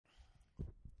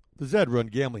The Zed Run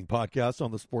Gambling Podcast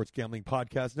on the Sports Gambling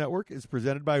Podcast Network is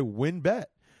presented by WynnBET.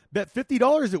 Bet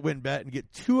 $50 at WynnBET and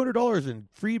get $200 in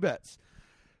free bets.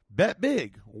 Bet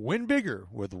big, win bigger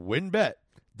with WynnBET.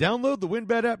 Download the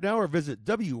WynnBET app now or visit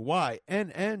wynnbet.com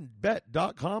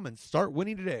and start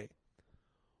winning today.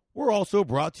 We're also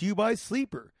brought to you by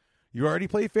Sleeper. You already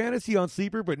play fantasy on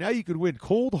Sleeper, but now you can win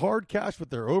cold, hard cash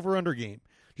with their over-under game.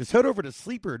 Just head over to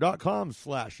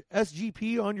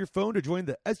sleeper.com/SGP on your phone to join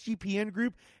the SGPN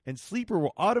group, and Sleeper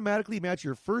will automatically match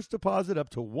your first deposit up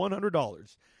to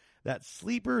 $100. That's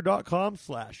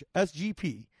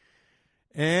sleeper.com/SGP.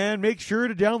 And make sure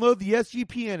to download the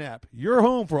SGPN app, your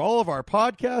home for all of our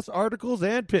podcasts, articles,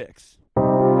 and picks.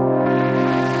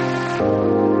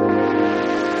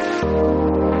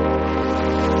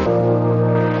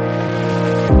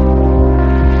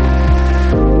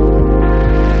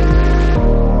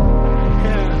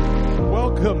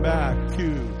 Welcome back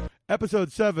to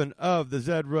episode 7 of the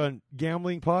Zed Run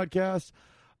Gambling Podcast.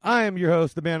 I am your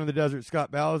host, the man in the desert, Scott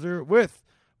Bowser, with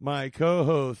my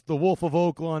co-host, the Wolf of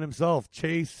Oaklawn himself,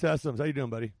 Chase Sessoms. How you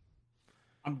doing, buddy?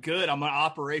 I'm good. I'm on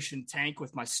Operation Tank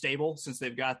with my stable since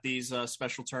they've got these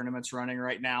special tournaments running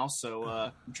right now. So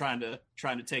I'm trying to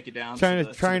take it down. Trying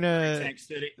to Tank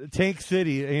City. Tank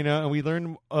City, you know, and we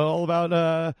learned all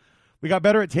about. We got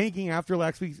better at tanking after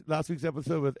last week's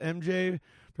episode with MJ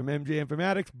from MJ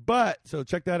Informatics. But so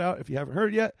check that out if you haven't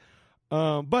heard it yet.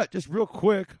 But just real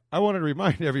quick, I wanted to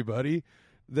remind everybody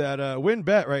that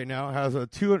WynnBET right now has a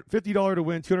 $50 to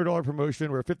win, $200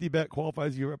 promotion where a 50 bet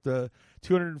qualifies you up to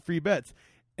 200 free bets.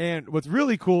 And what's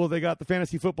really cool, they got the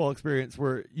fantasy football experience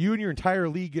where you and your entire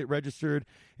league get registered.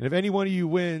 And if any one of you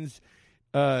wins,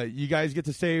 you guys get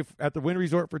to stay at the Wynn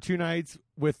Resort for 2 nights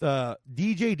with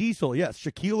DJ Diesel. Yes,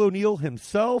 Shaquille O'Neal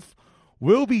himself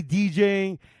will be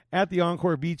DJing at the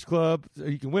Encore Beach Club. So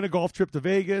you can win a golf trip to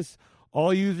Vegas.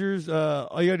 All users,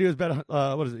 all you gotta do is bet.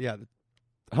 What is it? Yeah,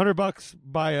 $100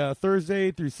 by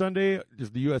Thursday through Sunday.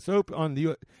 Just the U.S. Open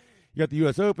you got the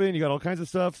U.S. Open. You got all kinds of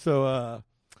stuff. So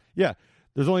yeah,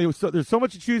 there's so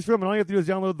much to choose from, and all you have to do is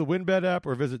download the WynnBET app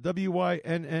or visit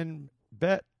wynnbet.com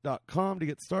to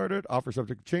get started. Offer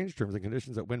subject to change. Terms and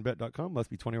conditions at wynnbet.com. Must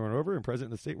be 21 or over and present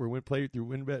in the state where Wynn play through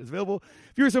WynnBET is available.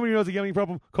 If you're somebody who knows a gambling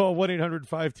problem, call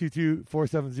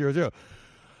 1-800-522-4700.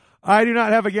 I do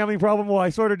not have a gambling problem. Well,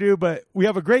 I sort of do, but we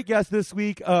have a great guest this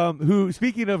week who,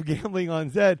 speaking of gambling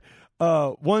on Zed,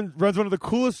 runs one of the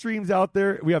coolest streams out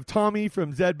there. We have Tomi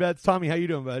from Zed Bets. Tomi, how you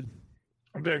doing, bud?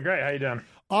 I'm doing great. How you doing?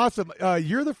 Awesome.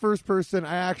 You're the first person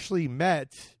I actually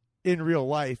met in real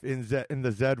life in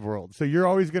the Zed world. So you're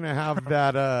always going to have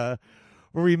that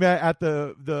where we met at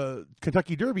the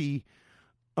Kentucky Derby.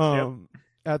 Yep.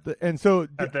 At the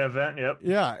event, yep.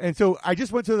 Yeah, and so I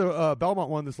just went to the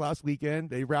Belmont one this last weekend.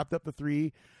 They wrapped up the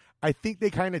 3. I think they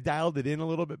kind of dialed it in a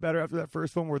little bit better after that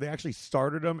first one where they actually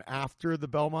started them after the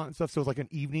Belmont and stuff. So it was like an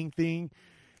evening thing,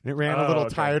 and it ran a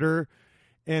little tighter.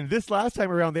 And this last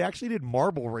time around, they actually did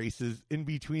marble races in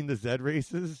between the Zed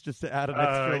races just to add an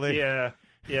extra layer.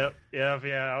 Yeah.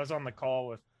 I was on the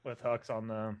call with Hux on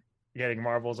the getting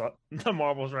the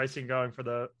marbles racing going for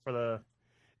the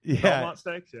Belmont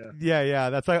Stakes. Yeah.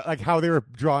 That's like how they were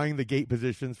drawing the gate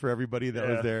positions for everybody that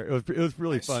was there. It was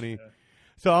really funny. Yeah.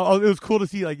 So it was cool to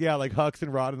see like Hux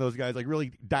and Rod and those guys like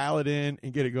really dial it in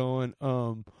and get it going.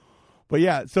 But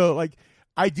yeah, so like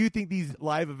I do think these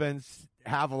live events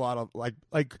have a lot of like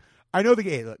I know the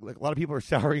game. Like a lot of people are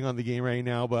souring on the game right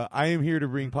now, but I am here to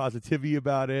bring positivity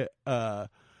about it. I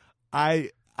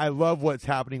love what's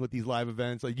happening with these live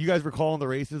events. Like you guys were calling the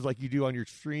races like you do on your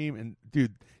stream, and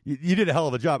dude, you did a hell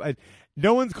of a job.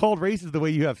 No one's called races the way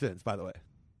you have since, by the way.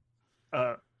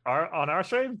 On our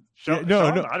stream? No.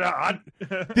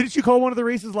 Didn't you call one of the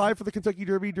races live for the Kentucky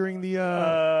Derby during the?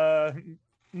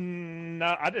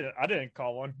 No, I didn't. I didn't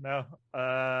call one. No.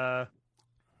 I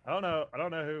don't know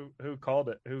who called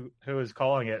it. Who was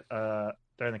calling it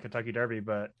during the Kentucky Derby,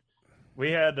 but.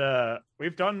 We've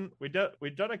done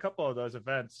a couple of those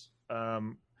events.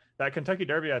 That Kentucky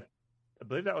Derby, I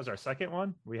believe that was our second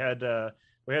one. We had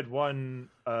one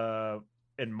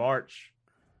in March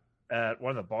at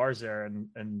one of the bars there,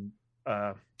 and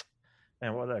what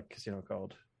was that casino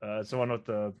called? It's the one with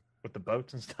the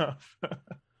boats and stuff.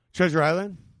 Treasure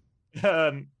Island.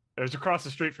 It was across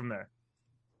the street from there.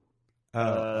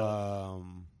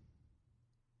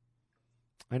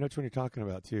 I know which one you're talking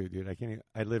about too, dude.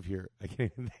 I live here. I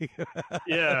can't even think.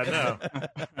 Yeah,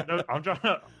 no, I'm trying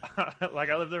to. Like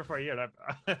I lived there for a year.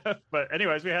 But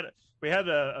anyways, we had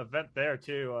an event there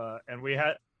too, and we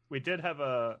did have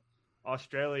a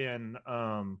Australian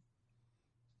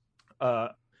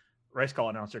race call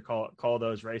announcer call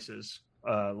those races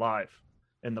live.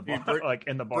 in the bar, like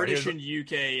in the bar. British and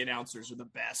UK announcers are the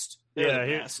best. They're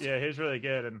the best. He's really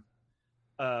good. And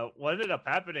what ended up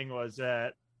happening was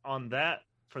that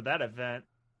for that event,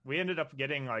 we ended up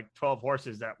getting like 12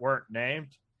 horses that weren't named.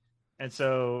 And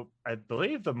so I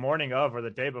believe the morning of or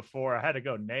the day before, I had to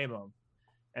go name them.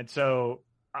 And so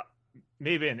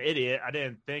me being an idiot, I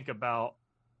didn't think about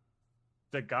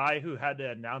the guy who had to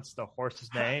announce the horses'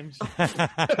 names. And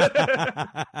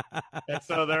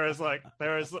so there was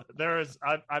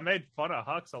I made fun of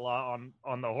Hux a lot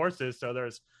on the horses. So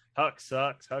there's Hux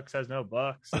sucks. Hux has no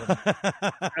bucks.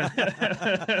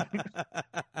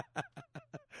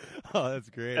 Oh, that's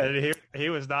great. And he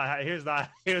was not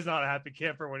a happy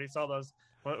camper when he saw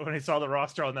the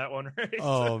roster on that one race.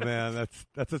 Oh man,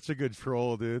 that's such a good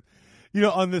troll, dude. You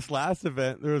know, on this last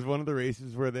event, there was one of the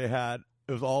races where it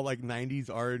was all like 90s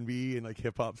R&B and like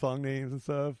hip hop song names and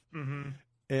stuff. Mm-hmm.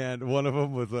 And one of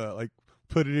them was like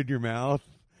 "Put It in Your Mouth."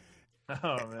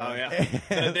 Oh man. Oh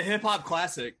yeah. The hip hop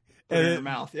classic. Put It in Your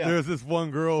Mouth. Yeah. There was this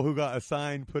one girl who got a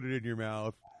sign "Put It in Your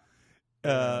Mouth"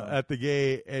 at the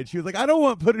gate, and she was like, "I don't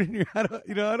want put it in your, I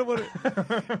don't want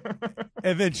it."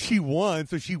 And then she won,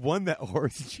 so she won that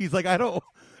horse. And she's like, "I don't."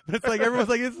 It's like everyone's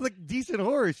like, "This is like a decent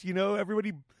horse," you know.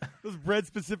 Everybody was bred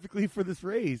specifically for this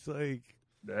race, like.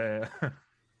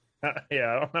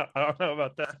 Yeah, I don't know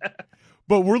about that.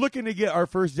 But we're looking to get our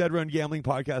first Dead Run Gambling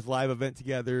Podcast live event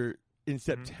together in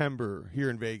September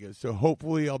here in Vegas. So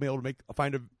hopefully I'll be able to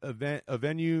find a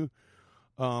venue.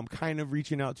 Kind of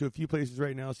reaching out to a few places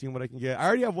right now, seeing what I can get. I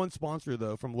already have one sponsor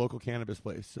though from a local cannabis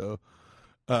place. So,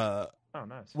 oh,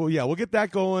 nice. Well, yeah, we'll get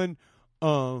that going.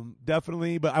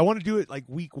 Definitely. But I want to do it like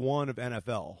week 1 of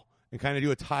NFL and kind of do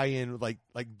a tie-in, like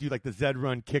do like the Zed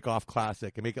Run Kickoff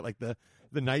Classic and make it like the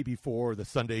night before the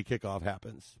Sunday kickoff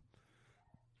happens.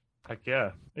 Heck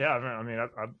yeah. I mean,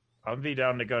 I'd be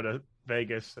down to go to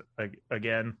Vegas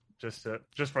again just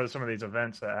for some of these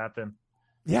events that happen.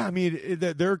 Yeah, I mean,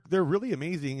 they're really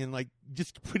amazing, and like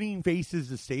just putting faces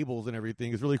to stables and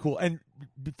everything is really cool. And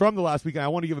from the last weekend, I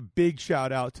want to give a big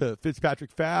shout out to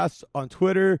Fitzpatrick Fast on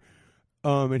Twitter,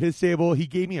 and his stable. He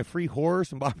gave me a free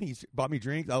horse and bought me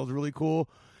drinks. That was really cool.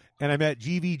 And I met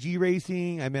GVG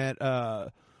Racing. I met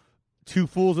Two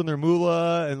Fools and Their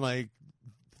Moolah, and like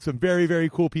some very, very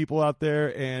cool people out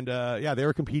there. And yeah, they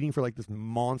were competing for like this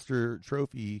monster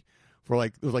trophy for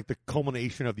like it was like the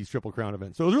culmination of these Triple Crown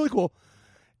events. So it was really cool.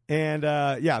 And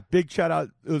yeah, big shout out.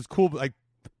 It was cool, like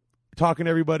talking to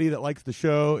everybody that likes the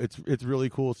show. It's really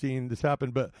cool seeing this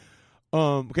happen. But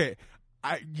okay,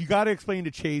 you got to explain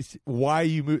to Chase why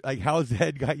you moved, like how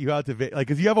Zed got you out to Vegas, like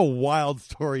because you have a wild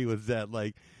story with Zed.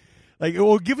 Like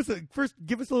well, give us a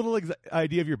little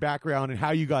idea of your background and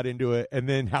how you got into it, and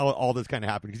then how all this kind of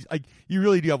happened. 'Cause, like you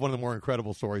really do have one of the more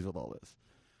incredible stories with all this.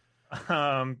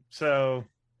 So.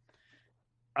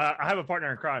 I have a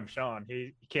partner in crime, Sean.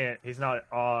 He's not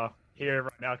here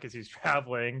right now because he's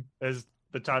traveling. As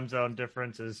the time zone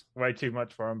difference is way too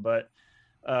much for him. But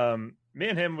me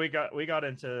and him, we got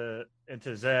into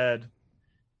Zed.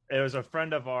 It was a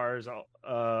friend of ours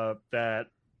that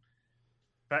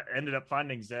ended up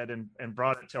finding Zed and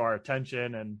brought it to our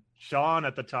attention. And Sean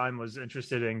at the time was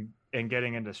interested in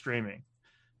getting into streaming,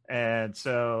 and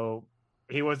so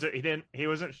he wasn't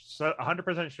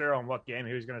 100% sure on what game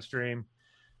he was going to stream.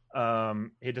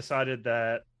 He decided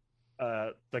that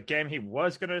the game he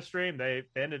was going to stream, they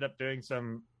ended up doing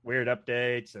some weird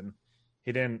updates, and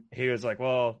he was like,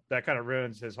 well, that kind of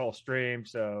ruins his whole stream.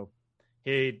 So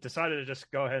he decided to just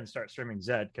go ahead and start streaming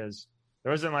Zed because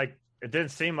it didn't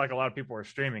seem like a lot of people were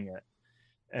streaming it.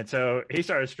 And so he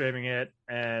started streaming it,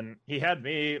 and he had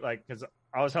me because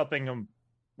I was helping him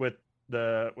with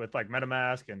like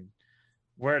MetaMask and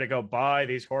where to go buy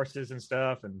these horses and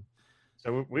stuff. And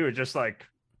so we were just like,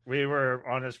 we were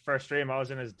on his first stream. I was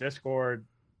in his Discord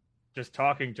just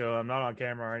talking to him, not on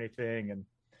camera or anything. And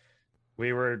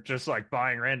we were just like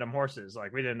buying random horses.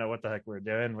 Like we didn't know what the heck we were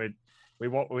doing. We'd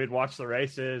watch the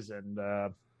races and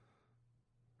like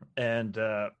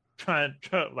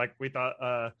we thought,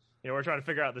 we're trying to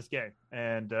figure out this game.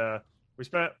 And we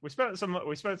spent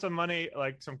some money,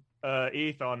 like some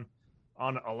ETH on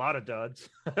a lot of duds.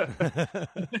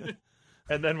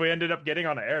 And then we ended up getting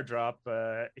on an airdrop.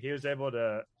 He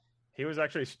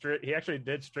actually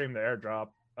did stream the airdrop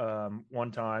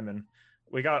one time, and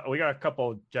we got a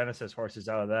couple Genesis horses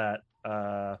out of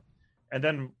that. And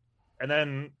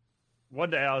then one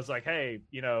day I was like, hey,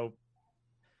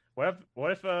 what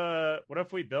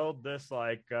if we build this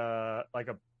like a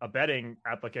betting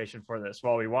application for this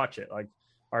while we watch it? Like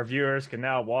our viewers can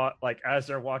now watch, like as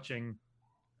they're watching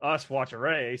us watch a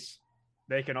race,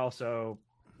 they can also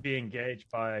be engaged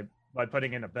by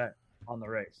putting in a bet on the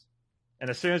race. And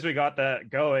as soon as we got that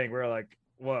going, we were like,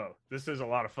 whoa, this is a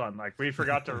lot of fun. Like we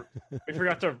forgot to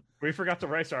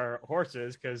race our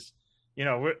horses because, you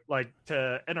know,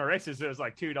 to enter races, it was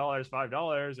like $2,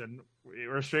 $5, and we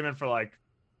were streaming for like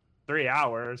 3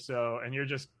 hours. So, and you're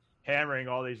just hammering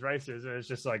all these races, and it's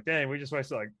just like, dang, we just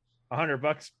wasted like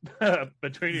 $100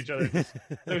 between each other, just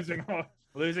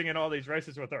losing in all these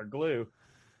races with our glue.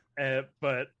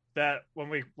 But that when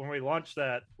we launched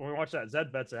that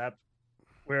Zed Bets app,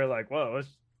 we were like, whoa,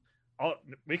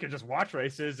 we could just watch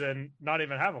races and not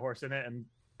even have a horse in it, and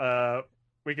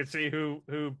we could see who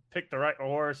picked the right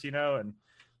horse, you know. And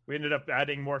we ended up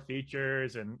adding more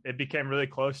features, and it became really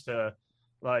close to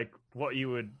like what you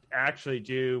would actually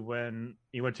do when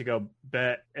you went to go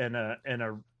bet at a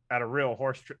real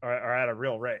horse or at a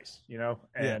real race, you know.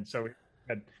 And so we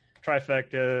had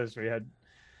trifectas,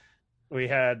 we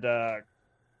had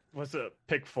what's it,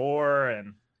 pick 4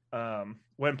 and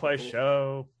win, place,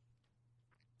 show.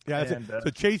 Yeah,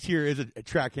 so Chase here is a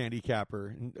track handicapper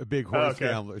and a big horse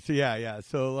gambler. So yeah.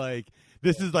 So like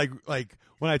this is like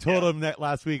when I told him that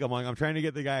last week, I'm like, I'm trying to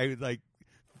get the guy who's like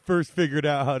first figured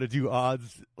out how to do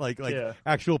odds, like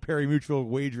actual pari-mutuel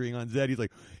wagering on Zed. He's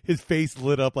like, his face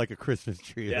lit up like a Christmas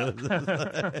tree. Yeah.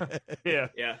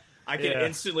 Yeah. I can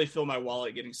instantly feel my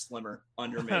wallet getting slimmer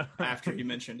under me after you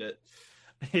mentioned it.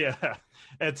 Yeah.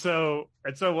 And so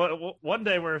one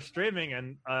day we're streaming,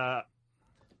 and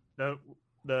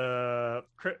the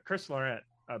Chris Laurent,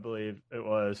 I believe it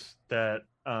was, that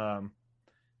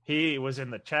he was in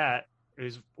the chat.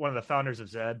 He's one of the founders of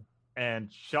Zed,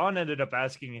 and Sean ended up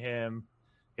asking him,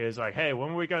 he was like, hey,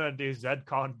 when are we gonna do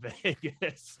ZedCon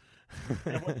Vegas?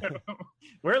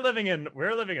 we're living in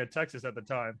Texas at the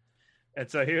time, and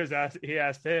so he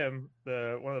asked him,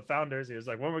 one of the founders, he was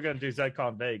like, when are we gonna do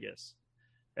ZedCon Vegas?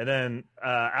 And then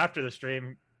after the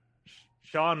stream,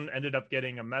 Sean ended up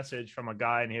getting a message from a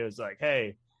guy, and he was like,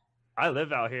 hey, I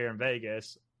live out here in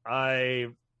Vegas. I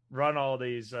run all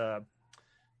these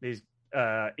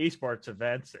esports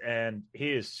events, and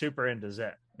he is super into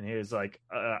Zed. And he was like,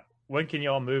 when can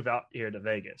y'all move out here to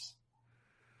Vegas?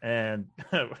 And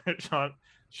Sean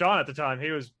at the time,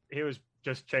 he was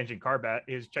just changing car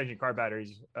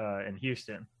batteries in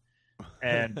Houston.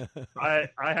 And I'm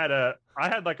a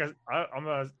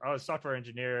software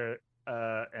engineer,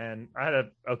 and I had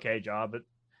an okay job, but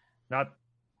not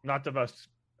the most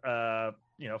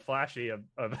flashy of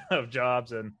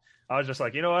jobs. And I was just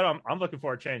like, you know what, I'm looking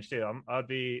for a change too. I'd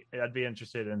be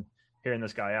interested in hearing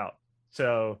this guy out.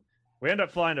 So we end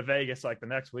up flying to Vegas like the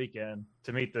next weekend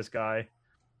to meet this guy.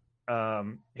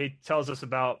 He tells us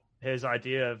about his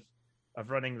idea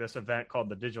of running this event called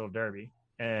the Digital Derby,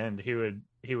 and he would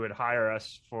hire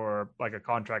us for like a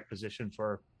contract position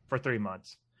for 3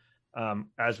 months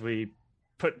as we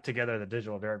put together the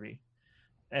Digital Derby.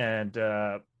 And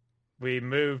we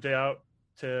moved out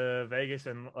to Vegas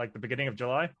in like the beginning of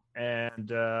July,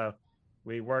 and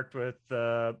we worked with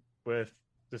this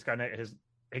guy.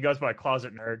 He goes by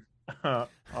Closet Nerd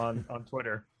on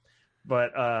Twitter,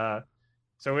 but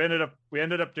so we ended up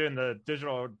doing the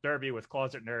Digital Derby with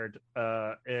Closet Nerd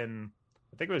in,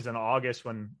 I think it was in August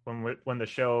when the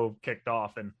show kicked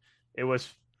off, and it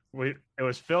was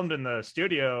filmed in the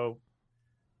studio,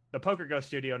 the Poker Go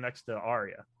studio next to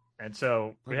Aria. And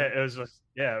so it was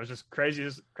just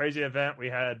crazy event. We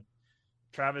had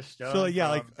Travis Stone. So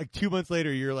like 2 months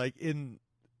later, you're like in,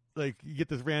 like you get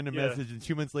this random message, and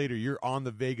 2 months later, you're on the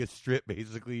Vegas Strip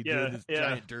basically doing this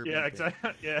giant derby. Yeah,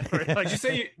 exactly. Yeah. Like,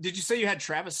 did you say you had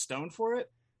Travis Stone for it?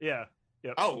 Yeah.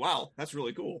 Yep. Oh wow, that's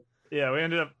really cool. Yeah, they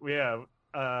ended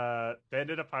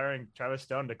up hiring Travis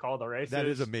Stone to call the races. That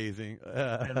is amazing.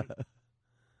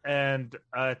 and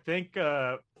I think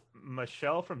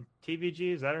Michelle from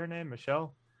TVG, is that her name?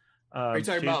 Michelle? Are you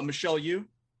talking about Michelle Yu?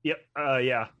 Yep.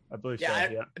 Yeah, I believe so.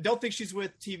 I don't think she's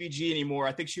with TVG anymore.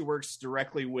 I think she works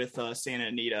directly with Santa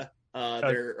Anita.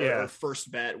 Their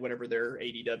first bet, whatever their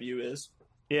ADW is.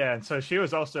 Yeah, and so she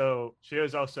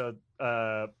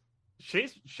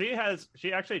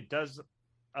actually does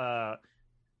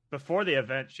before the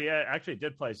event, she actually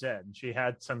did play Zed, and she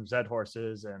had some Zed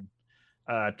horses, and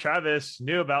Travis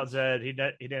knew about Zed. He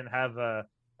didn't have a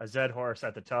Zed horse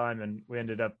at the time, and we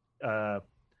ended up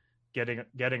getting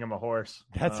him a horse.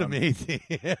 That's amazing.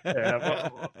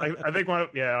 I think one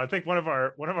of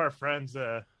our friends,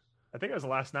 I think it was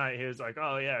last night, he was like,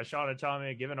 oh yeah, Sean and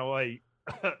Tomi giving away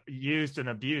used and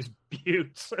abused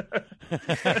buttes.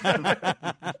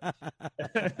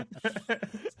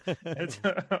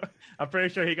 I'm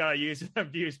pretty sure he got a used and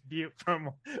abused butte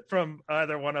from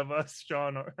either one of us,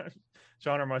 Sean or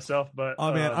myself. But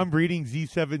man, I'm reading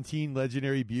Z17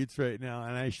 Legendary Buttes right now,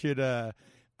 and I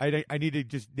I need to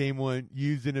just name one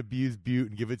used and abused butte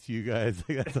and give it to you guys.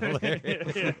 That's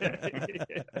hilarious.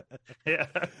 yeah.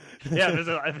 There's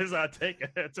a take.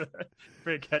 It's a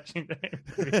pretty catchy name.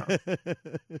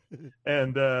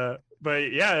 And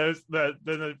but yeah, it was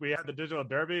then we had the digital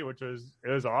derby, which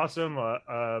was awesome.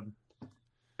 I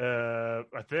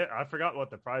forgot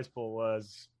what the prize pool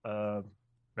was.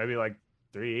 Maybe like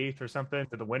 3/8 or something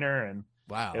to the winner, and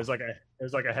wow, it was like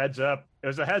a heads up. It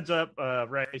was a heads up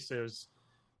race. It was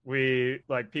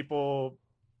people,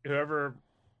 whoever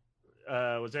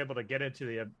was able to get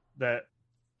into that,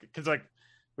 because like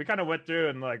we kind of went through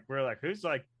and like we're like who's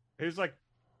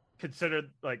consider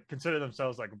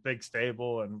themselves like a big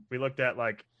stable, and we looked at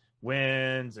like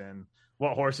wins and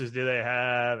what horses do they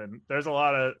have, and there's a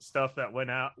lot of stuff that went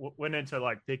into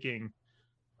like picking.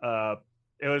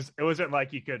 It wasn't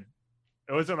like you could.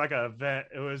 It wasn't like an event.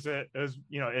 It was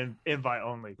invite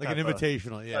only, like an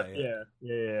invitational.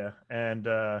 Yeah. And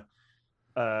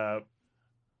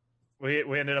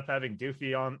we ended up having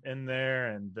Doofy in there,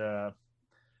 and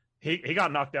he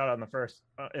got knocked out on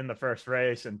in the first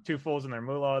race, and Two Fools and Their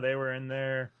Moolah, they were in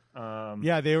there.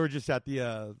 They were just at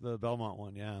the Belmont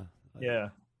one. Yeah.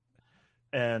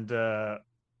 And but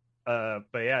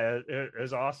yeah, it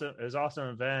was awesome. It was an awesome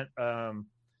event.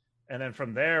 And then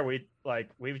from there, we've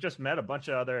just met a bunch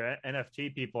of other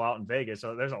NFT people out in Vegas.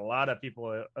 So there's a lot of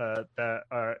people that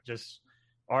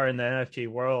are in the NFT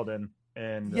world, and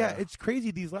it's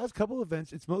crazy. These last couple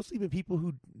events, it's mostly been people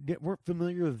who weren't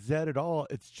familiar with Zed at all.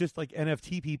 It's just like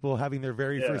NFT people having their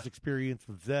very first experience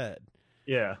with Zed.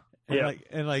 Yeah, and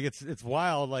it's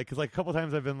wild. Like, because like a couple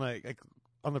times I've been like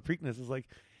on the Preakness, it's like,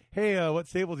 hey, what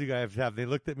stables do you guys have? They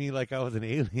looked at me like I was an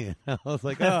alien. I was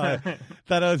like, I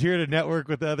thought I was here to network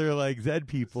with other like Zed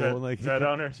people and like Zed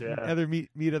owners,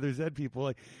 meet other Zed people.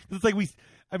 Like, it's like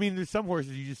there's some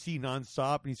horses you just see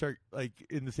nonstop, and you start like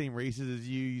in the same races as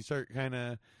you. You start kind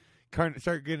of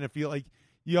start getting to feel like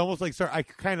you almost like start. I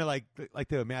kind of like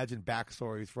to imagine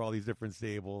backstories for all these different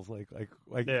stables. Look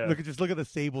at the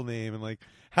stable name and like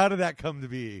how did that come to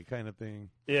be, kind of thing.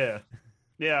 Yeah.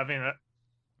 I mean,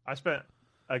 I spent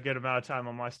a good amount of time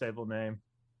on my stable name.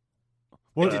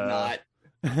 Well, did not.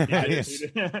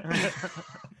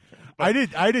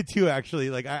 I did too, actually.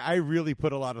 Like I really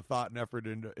put a lot of thought and effort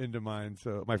into mine.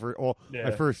 So my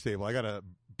first stable, I got a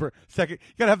second.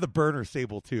 You got to have the burner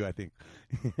stable too, I think.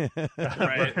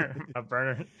 Right, a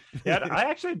burner. Yeah, I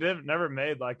actually never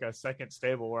made like a second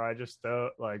stable where I just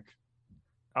like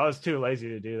I was too lazy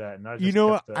to do that, and I just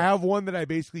I have one that I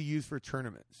basically use for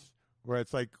tournaments where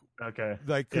it's like. Okay.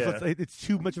 Like, because it's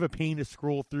too much of a pain to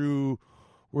scroll through.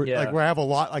 Where I have a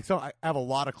lot, I have a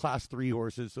lot of Class 3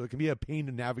 horses, so it can be a pain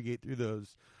to navigate through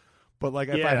those. But like,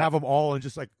 if I have them all and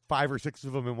just like 5 or 6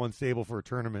 of them in one stable for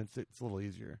tournaments, it's a little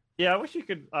easier. Yeah, I wish you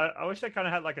could. I wish I kind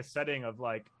of had like a setting of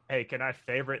like, hey, can I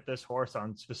favorite this horse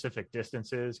on specific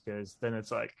distances? Because then it's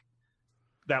like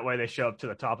that way they show up to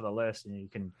the top of the list and you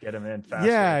can get them in faster.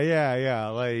 Yeah.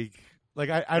 Like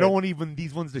I don't want even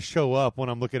these ones to show up when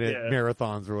I'm looking at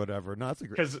marathons or whatever. No, that's a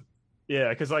great.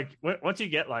 Because like once you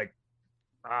get like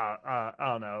I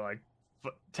don't know, like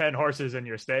 10 horses in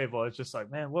your stable, it's just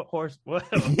like, man, what horse? What?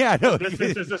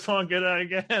 Distance is this one good at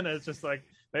again? It's just like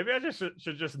maybe I just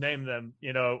should just name them.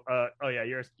 You know,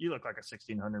 you look like a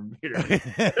 1600 meter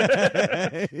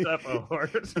type of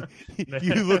horse.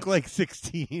 You look like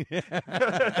 16.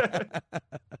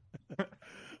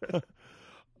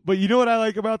 But you know what I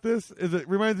like about this is it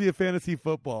reminds me of fantasy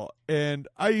football, and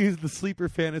I use the Sleeper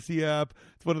Fantasy app.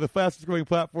 It's one of the fastest growing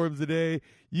platforms today.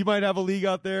 You might have a league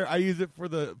out there. I use it for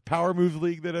the Power Moves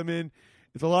league that I'm in.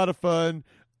 It's a lot of fun.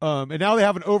 And now they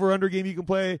have an over-under game you can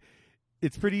play.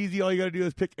 It's pretty easy. All you got to do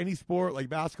is pick any sport like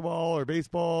basketball or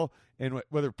baseball, and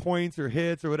whether points or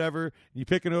hits or whatever. You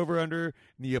pick an over-under,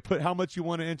 and you put how much you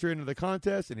want to enter into the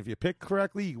contest. And if you pick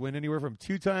correctly, you win anywhere from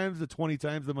 2 times to 20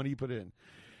 times the money you put in.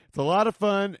 It's a lot of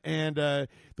fun, and the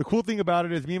cool thing about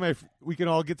it is we can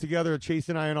all get together, Chase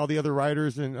and I and all the other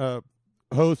writers and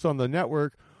hosts on the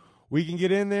network. We can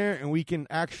get in there, and we can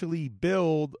actually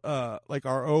build like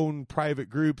our own private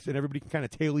groups, and everybody can kind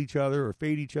of tail each other or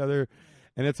fade each other,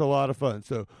 and it's a lot of fun.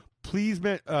 So please,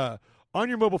 on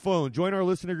your mobile phone, join our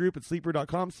listener group at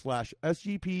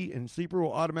sleeper.com/SGP, and Sleeper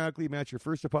will automatically match your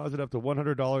first deposit up to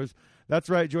 $100. That's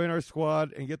right. Join our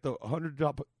squad and get the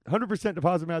 100%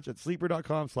 deposit match at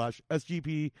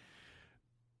sleeper.com/SGP.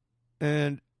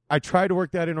 And I tried to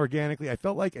work that in organically. I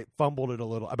felt like I fumbled it a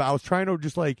little. I was trying to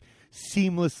just like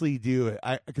seamlessly do it.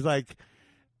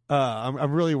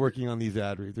 I'm really working on these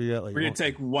ad reads. We're gonna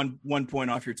take one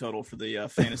point off your total for the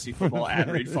fantasy football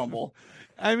ad read fumble.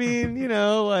 I mean,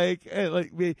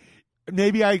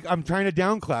 maybe I'm trying to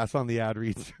downclass on the ad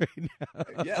reads right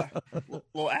now. Yeah,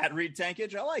 little ad read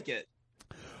tankage. I like it.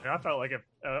 I felt like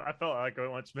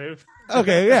it went smooth.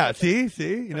 Okay, yeah. See,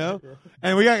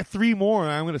 and we got 3 more.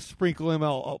 I'm going to sprinkle them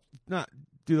out. I'll not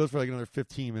do those for like another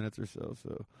 15 minutes or so.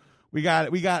 So we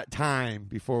got time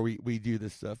before we do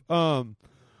this stuff. But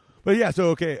yeah. So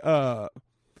okay.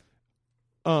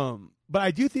 But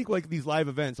I do think like these live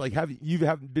events, like you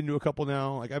haven't been to a couple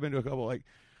now. Like I've been to a couple. Like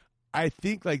I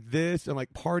think like this and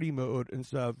like party mode and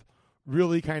stuff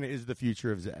really kind of is the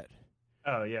future of Zed.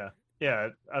 Oh yeah, yeah.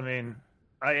 I mean,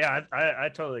 I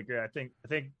totally agree. I think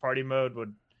party mode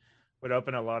would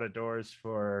open a lot of doors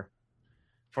for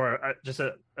just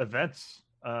events,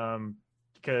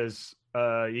 because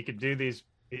you could do these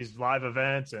live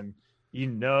events and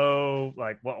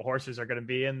like what horses are going to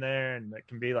be in there, and it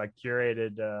can be like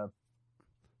curated.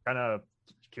 Kind of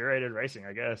curated racing,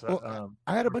 I guess. Well,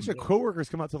 I had a bunch of coworkers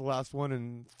come out to the last one,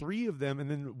 and 3 of them, and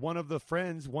then one of the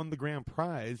friends won the grand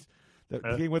prize that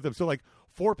came with them. So like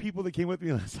 4 people that came with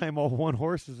me last time all won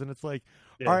horses, and it's like,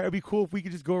 all right, it'd be cool if we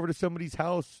could just go over to somebody's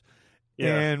house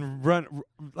and run,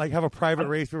 like have a private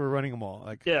race where we're running them all.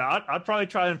 Like, I'd probably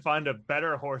try and find a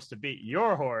better horse to beat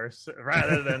your horse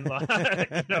rather than like,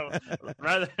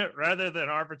 rather than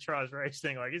arbitrage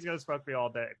racing. Like he's gonna smoke me all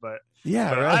day, but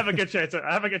right. I have a good chance.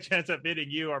 I have a good chance at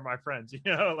beating you or my friends.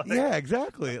 Yeah,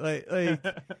 exactly. It's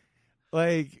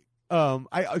like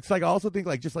I also think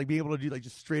like just like being able to do like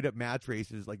just straight up match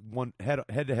races, like one head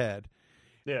to head.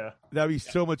 Yeah, that'd be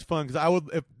so much fun because I would,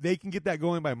 if they can get that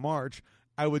going by March,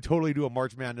 I would totally do a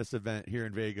March Madness event here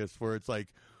in Vegas where it's like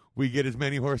we get as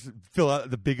many horses, fill out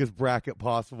the biggest bracket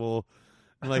possible,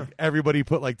 and like everybody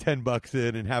put like $10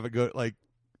 in and have it go like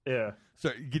so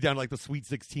you get down to like the Sweet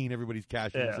 16, everybody's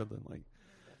cashing or something like.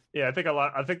 Yeah,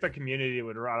 I think the community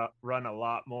would run a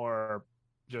lot more,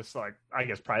 just like I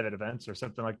guess private events or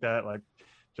something like that, like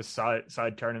just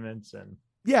side tournaments and.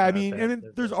 Yeah, I mean, and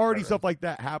there's already stuff like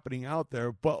that happening out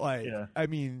there, but like, I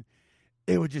mean,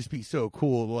 it would just be so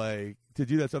cool, like to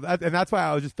do that stuff, and that's why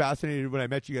I was just fascinated when I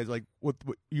met you guys, like what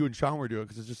you and Sean were doing,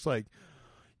 because it's just like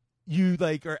you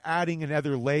like are adding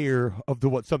another layer of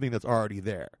something that's already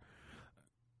there,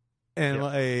 and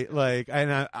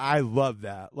and I love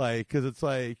that, like because it's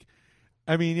like,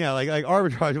 I mean, yeah, like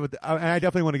arbitrage with, and I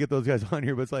definitely want to get those guys on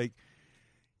here, but it's like.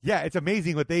 Yeah, it's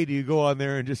amazing what they do. Go on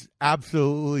there and just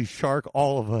absolutely shark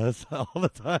all of us all the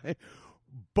time.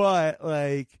 But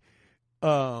like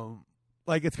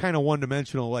it's kind of one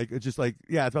dimensional. Like it's just like,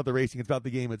 yeah, it's about the racing. It's about the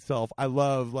game itself. I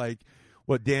love like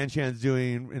what Dan Chan's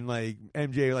doing and like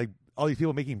MJ, like all these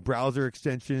people making browser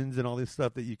extensions and all this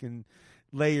stuff that you can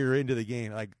layer into the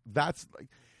game. Like that's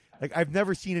like I've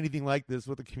never seen anything like this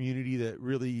with a community that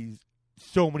really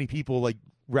so many people like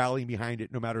rallying behind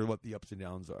it, no matter what the ups and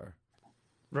downs are.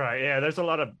 Right. Yeah. There's a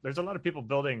lot of people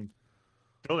building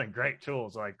great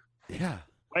tools. Like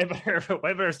way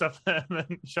better stuff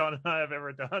than Sean and I have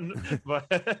ever done. But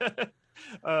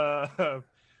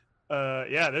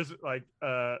there's like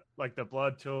the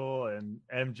blood tool and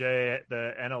MJ,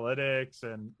 the analytics,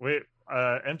 and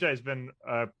MJ has been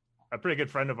a pretty good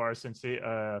friend of ours since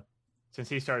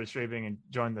he started streaming and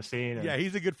joined the scene. And, yeah,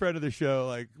 he's a good friend of the show.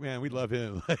 Like, man, we love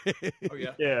him. Oh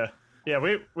yeah. Yeah. Yeah,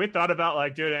 we thought about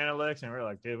like doing analytics, and we were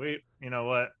like, dude, you know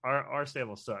what, our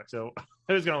stable sucks, so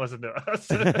who's gonna listen to us?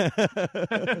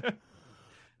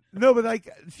 No, but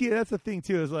like, see, that's the thing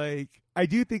too. Is like, I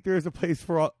do think there is a place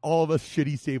for all of us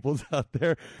shitty staples out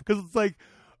there, because it's like,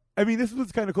 I mean, this is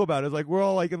what's kind of cool about it. Is like we're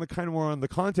all like in the kind of more on the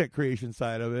content creation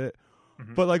side of it,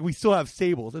 but like we still have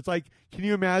stables. It's like, can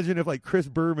you imagine if like Chris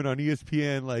Berman on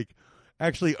ESPN like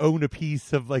actually owned a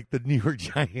piece of like the New York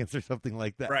Giants or something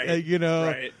like that? Right. Like, you know.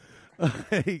 Right.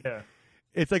 Like,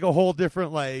 it's like a whole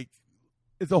different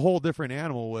it's a whole different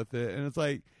animal with it, and it's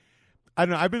like I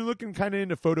don't know. I've been looking kind of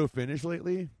into photo finish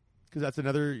lately because that's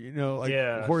another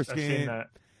horse I've game. seen that.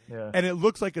 Yeah, and it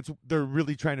looks like they're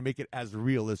really trying to make it as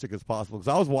realistic as possible.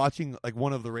 Because I was watching like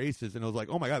one of the races, and I was like,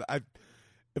 oh my god, I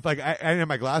didn't have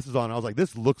my glasses on, I was like,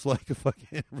 this looks like a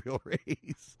fucking real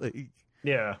race. Like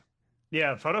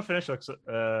photo finish looks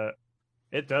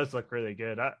it does look really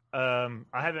good.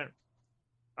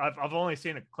 I've only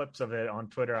seen clips of it on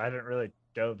Twitter. I haven't really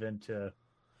dove into.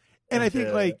 And I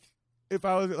think like if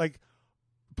I was like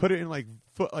put it in like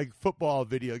football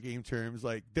video game terms,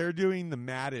 like they're doing the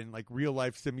Madden like real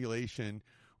life simulation,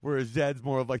 whereas Zed's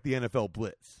more of like the NFL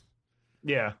Blitz.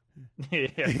 Yeah,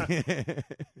 yeah.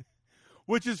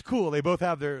 Which is cool. They both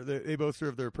have they both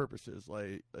serve their purposes.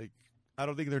 Like I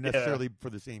don't think they're necessarily for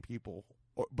the same people,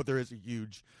 but there is a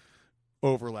huge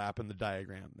overlap in the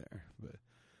diagram there.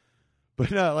 But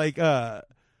no,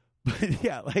 but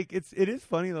yeah, like it is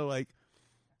funny though, like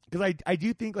because I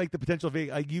do think like the potential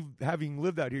like you having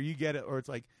lived out here, you get it. Or it's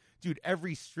like, dude,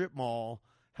 every strip mall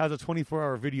has a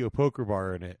 24-hour video poker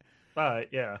bar in it.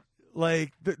 Yeah.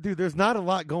 Like, dude, there's not a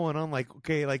lot going on. Like,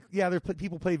 okay, like, yeah,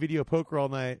 people play video poker all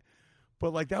night,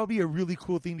 but like that would be a really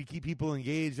cool thing to keep people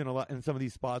engaged in some of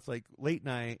these spots. Like late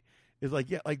night is like,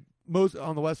 yeah, like most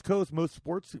on the West Coast, most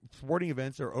sporting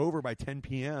events are over by 10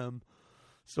 p.m.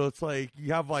 So it's like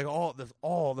you have like the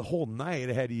whole night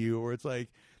ahead of you, or it's like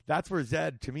that's where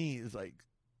Zed to me is like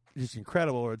just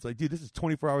incredible. Or it's like, dude, this is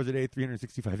 24 hours a day,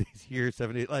 365 days a year,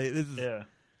 7 days. Like this is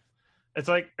It's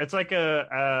like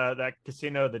that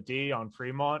casino, the D on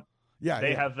Fremont. Yeah,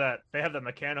 they have the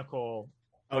mechanical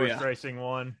horse racing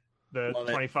one, the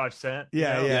 25 cent.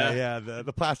 Yeah.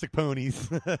 The plastic ponies.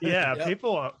 Yeah, yep.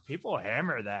 People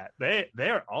hammer that.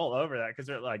 They're all over that because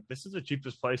they're like, this is the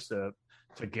cheapest place to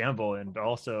gamble and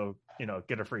also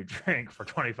get a free drink for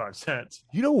 25 cents.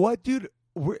 You know what, dude?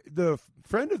 The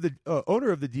friend of the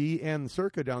owner of the D and the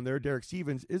Circa down there, Derek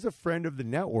Stevens, is a friend of the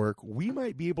network. We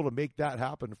might be able to make that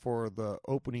happen for the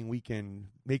opening weekend.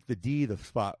 Make the D the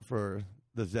spot for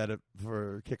the Zed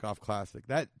for Kickoff Classic.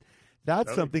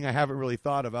 That's something I haven't really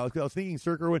thought of. I was thinking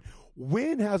Circa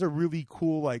Win has a really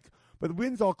cool but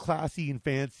Win's all classy and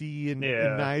fancy and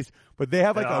nice. But they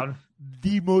have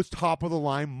the most top of the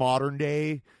line modern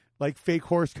day fake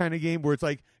horse kind of game where it's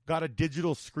got a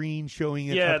digital screen showing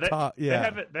it up top. Yeah,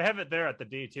 they have it there at the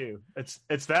D too.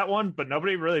 It's that one, but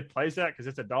nobody really plays that because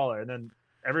it's $1, and then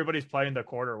everybody's playing the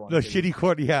quarter one. The shitty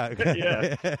quarter, yeah.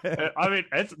 I mean,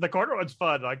 the quarter one's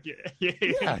fun.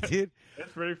 Yeah, dude,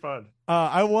 it's pretty fun.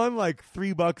 I won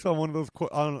 $3 on one of those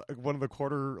one of the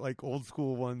quarter old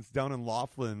school ones down in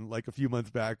Laughlin a few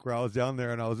months back, where I was down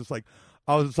there and I was just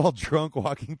I was all drunk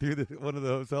walking through one of the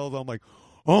hotels. I'm like,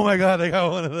 oh my God, I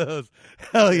got one of those.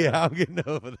 Hell yeah, I'm getting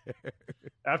over there.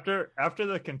 After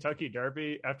the Kentucky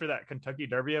Derby, after that Kentucky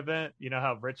Derby event, you know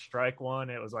how Rich Strike won?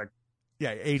 It was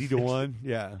 80-1.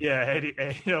 Yeah. Yeah,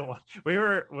 80-1. We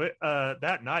were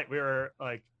that night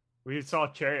we saw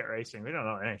chariot racing. We don't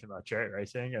know anything about chariot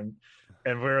racing, and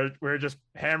we were just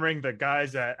hammering the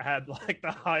guys that had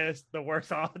the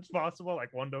worst odds possible,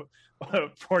 1 to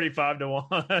 45 to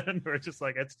 1. We're just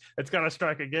it's gonna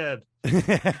strike again.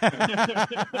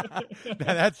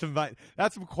 That's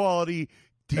some quality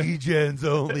D-Gens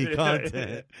only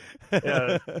content.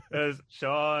 Yeah, there's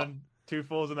Sean, two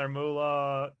fools in their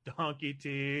moolah, donkey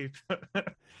teeth.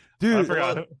 Dude,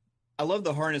 I love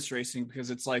the harness racing because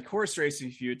it's like horse racing.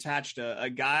 If you attached a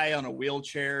guy on a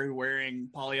wheelchair wearing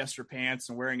polyester pants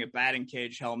and wearing a batting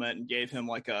cage helmet and gave him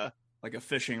a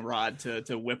fishing rod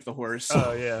to whip the horse.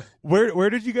 Oh yeah.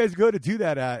 Where did you guys go to do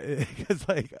that at? Because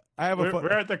I have we're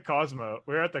at the Cosmo.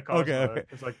 We're at the Cosmo. Okay.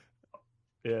 It's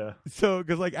yeah. So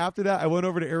because after that I went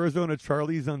over to Arizona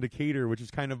Charlie's on Decatur, which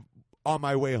is kind of on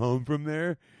my way home from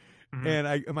there. Mm-hmm.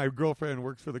 And my girlfriend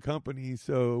works for the company,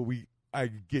 so I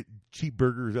get cheap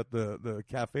burgers at the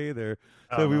cafe there.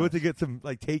 So we went to get some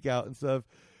takeout and stuff.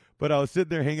 But I was sitting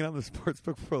there hanging out in the sports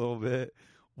book for a little bit,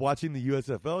 watching the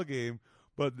USFL game.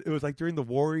 But it was during the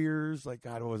Warriors,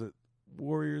 God, what was it?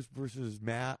 Warriors versus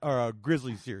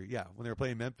Grizzlies series, yeah, when they were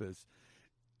playing Memphis.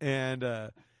 And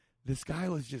this guy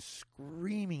was just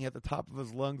screaming at the top of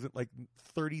his lungs at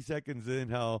 30 seconds in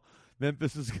how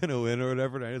Memphis is going to win or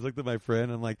whatever. And I just looked at my friend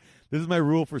and I'm like, this is my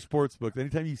rule for sports books.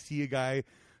 Anytime you see a guy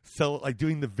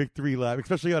doing the victory lap,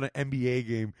 especially on an NBA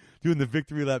game, doing the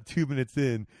victory lap 2 minutes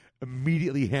in,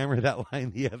 immediately hammer that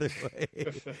line the other way.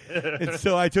 And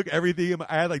so I took everything.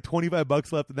 I had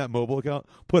 $25 left in that mobile account,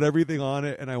 put everything on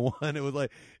it, and I won. It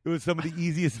was some of the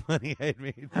easiest money I had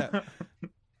made.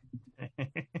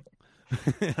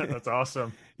 That's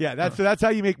awesome. Yeah, that's how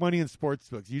you make money in sports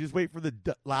books. You just wait for the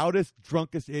loudest,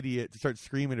 drunkest idiot to start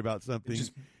screaming about something.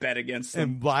 Just bet against him.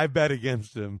 And live bet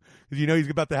against him. Because he's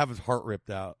about to have his heart ripped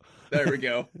out. There we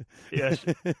go. Yeah.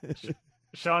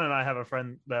 Sean and I have a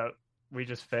friend that we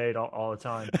just fade all the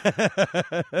time.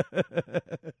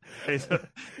 He's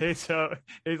he's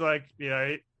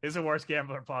the worst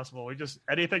gambler possible.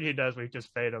 Anything he does, we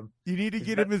just fade him. You need to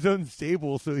get him his own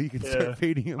stable so he can start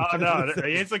fading him. Oh no,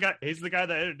 he's the guy. He's the guy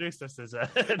that introduced us to Zed.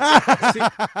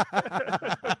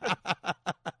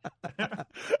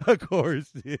 Of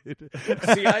course, dude.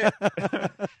 See,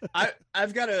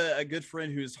 I've got a good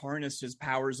friend who's harnessed his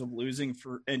powers of losing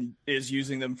and is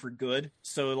using them for good.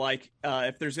 So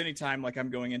if there's any time I'm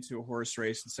going into a horse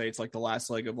race and say it's the last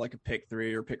leg of a pick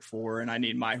 3 or pick 4 and I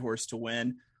need my horse to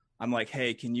win, I'm like,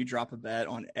 hey, can you drop a bet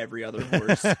on every other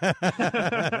horse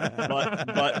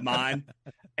but mine?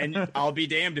 And I'll be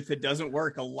damned if it doesn't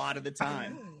work a lot of the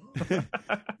time.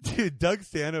 Dude, Doug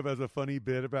Stanhope has a funny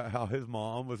bit about how his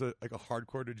mom was a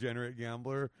hardcore degenerate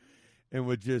gambler, and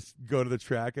would just go to the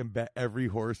track and bet every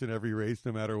horse in every race,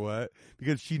 no matter what,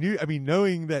 because she knew. I mean,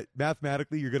 knowing that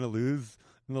mathematically you're going to lose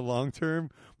in the long term,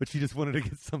 but she just wanted to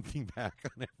get something back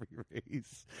on every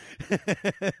race.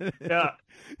 Yeah,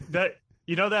 that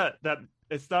that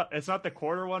it's not the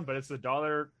quarter one, but it's the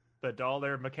dollar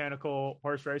mechanical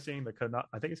horse racing.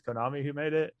 I think it's Konami who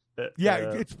made it.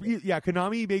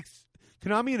 Konami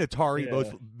and Atari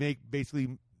both make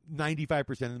basically 95%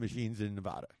 of the machines in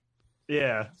Nevada.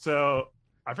 Yeah, so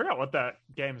I forgot what that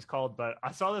game is called, but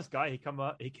I saw this guy. He came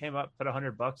up, put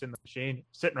 $100 in the machine,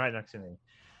 sitting right next to me,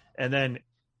 and then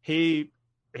he's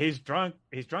drunk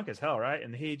as hell, right?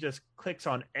 And he just clicks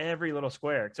on every little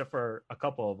square except for a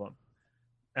couple of them.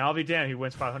 And I'll be damned, he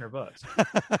wins $500.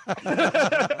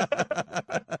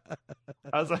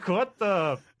 I was like, what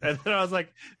the? And then I was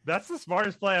like, that's the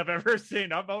smartest play I've ever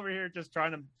seen. I'm over here just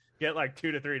trying to get like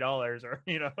 $2 to $3 or,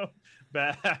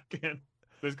 back. And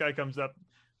this guy comes up,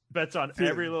 bets on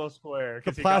every little square.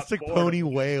 The plastic pony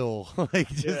whale. Like,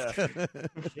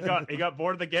 he got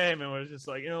bored of the game and was just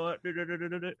like, you know what?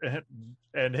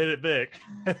 And hit it big.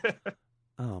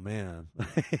 Oh man.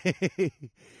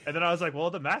 And then I was like, well,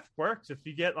 the math works if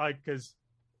you get because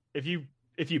if you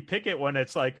pick it when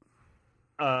it's like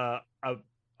a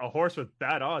horse with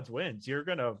bad odds wins, you're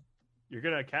gonna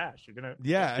cash.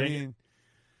 I mean,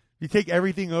 you take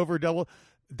everything over double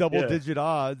digit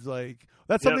odds. Like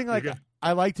that's something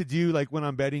I like to do. Like when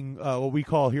I'm betting, what we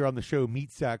call here on the show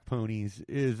meat sack ponies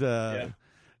is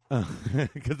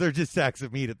because they're just sacks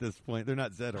of meat at this point. They're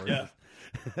not Zed horses.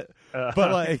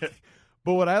 Yeah.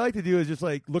 But what I like to do is just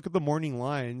look at the morning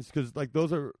lines, because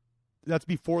that's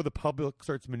before the public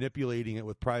starts manipulating it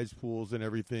with prize pools and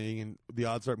everything, and the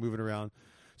odds start moving around.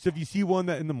 So if you see one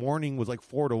that in the morning was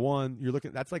 4-1, you're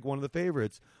looking, that's one of the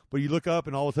favorites. But you look up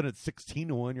and all of a sudden it's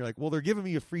 16-1. You're like, well, they're giving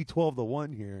me a free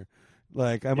 12-1 here.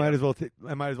 I might as well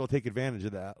take advantage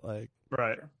of that.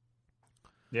 Right.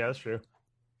 Yeah, that's true.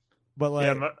 But go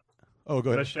ahead.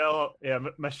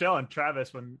 Michelle and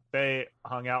Travis, when they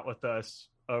hung out with us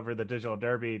over the digital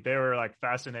derby, they were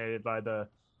fascinated by the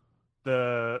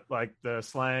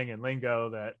slang and lingo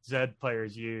that Zed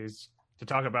players use to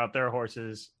talk about their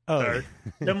horses. Are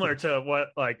similar to what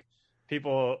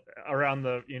people around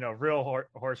the real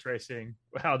horse racing,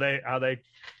 how they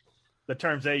the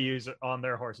terms they use on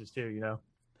their horses too.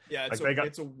 Yeah,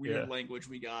 it's a weird language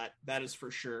we got. That is for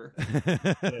sure.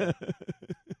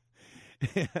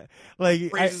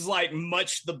 Phrases like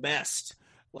 "much the best."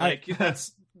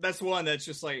 That's one that's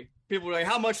just people are like,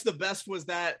 how much the best was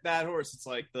that horse? It's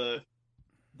the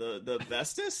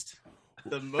bestest,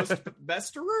 the most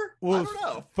besterer. Well, I don't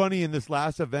know. Funny, in this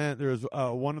last event, there was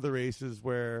one of the races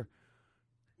where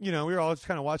we were all just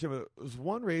kind of watching. But it was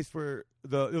one race where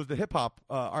it was the hip hop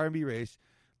R&B race.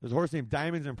 There's a horse named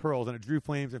Diamonds and Pearls, and it drew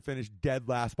flames and finished dead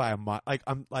last by a mile.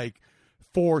 I'm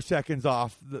 4 seconds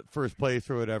off the first place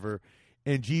or whatever.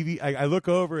 And I look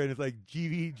over and it's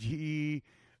GVG.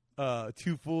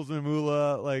 Two Fools and a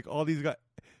Moolah, all these guys,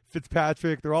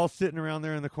 Fitzpatrick, they're all sitting around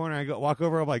there in the corner. I walk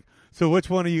over, I'm like, so which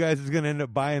one of you guys is going to end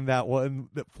up buying that one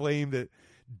that flamed it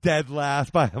dead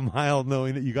last by a mile,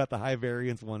 knowing that you got the high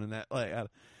variance one in that?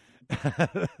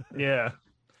 Yeah.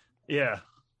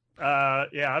 I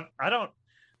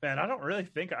don't really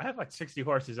think I have 60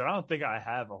 horses. I don't think I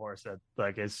have a horse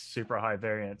that is super high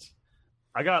variance.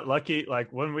 I got lucky,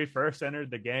 when we first entered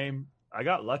the game, I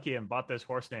got lucky and bought this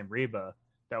horse named Reba.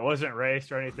 That wasn't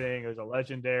raced or anything. It was a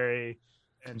legendary.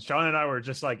 And Sean and I were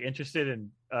just interested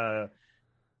in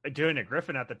doing a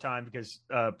Griffin at the time because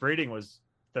breeding was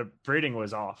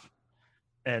off.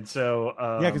 And so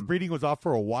because breeding was off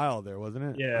for a while there,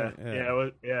 wasn't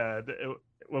it?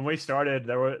 When we started,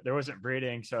 there wasn't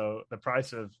breeding, so the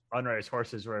price of unraced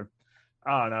horses were,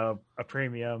 I don't know, a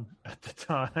premium at the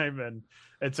time,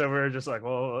 and so we were just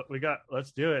well,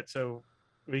 let's do it. So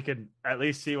we could at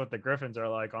least see what the Griffins are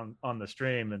like on the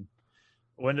stream. And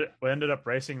we ended up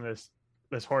racing this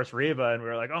horse Reba, and we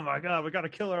were like, oh my God, we got a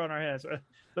killer on our hands.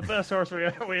 The best horse we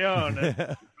own.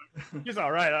 And she's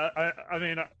all right. I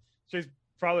mean, she's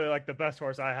probably the best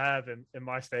horse I have in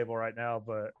my stable right now,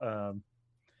 but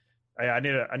I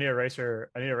need to race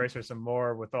her. I need to race her some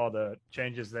more with all the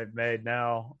changes they've made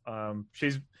now.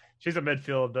 She's a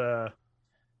midfield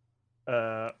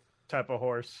type of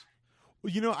horse.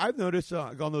 Well, I've noticed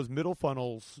on those middle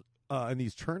funnels in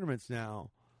these tournaments now,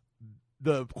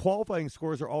 the qualifying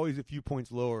scores are always a few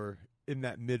points lower in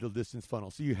that middle distance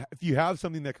funnel. So if you have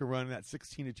something that can run in that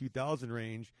 16 to 2,000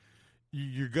 range,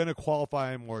 you're going to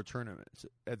qualify in more tournaments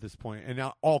at this point. And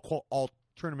now all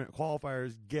tournament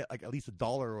qualifiers get at least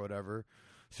 $1 or whatever.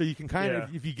 So you can kind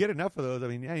of, if you get enough of those,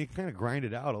 you can kind of grind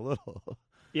it out a little.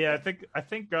 Yeah, I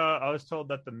think I was told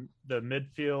that the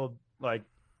midfield, like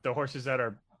the horses that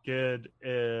are good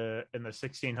in the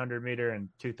 1600 meter and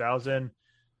 2000,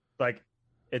 like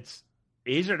it's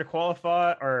easier to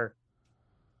qualify, or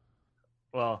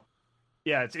well,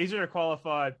 yeah, it's easier to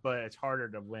qualify, but it's harder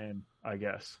to win, I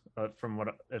guess. From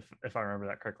what if I remember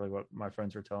that correctly, what my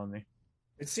friends were telling me.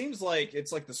 It seems like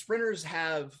it's like the sprinters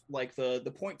have like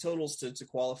the point totals to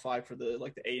qualify for the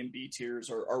like the A and B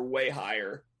tiers are way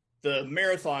higher. The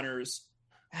marathoners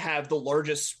have the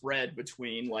largest spread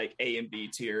between like A and B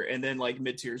tier, and then like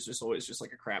mid tier is just always just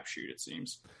like a crapshoot, it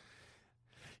seems.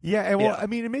 Yeah, and well, Yeah. I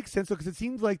mean, it makes sense because it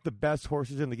seems like the best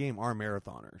horses in the game are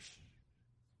marathoners.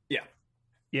 Yeah.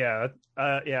 Yeah,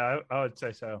 I would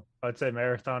say so. I would say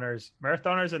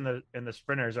marathoners and the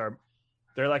sprinters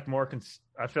they're like more.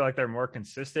 I feel like they're more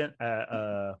consistent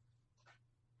at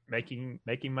making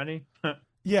money.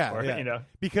 Yeah, Or, yeah. you know,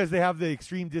 Because they have the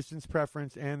extreme distance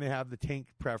preference and they have the tank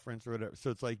preference or whatever. So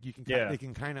it's like you can they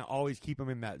can kind of always keep them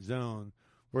in that zone.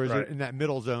 Whereas Right. in that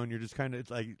middle zone, you're just kind of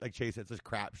it's like Chase said, it's just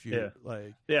crapshoot. Yeah.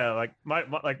 Like yeah, like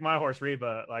my horse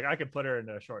Reba, like I could put her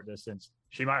into a short distance.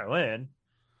 She might win,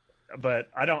 but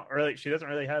she doesn't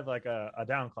really have like a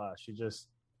down class. She just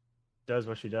does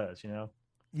what she does, you know?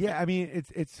 yeah, I mean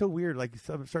it's so weird. Like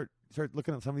start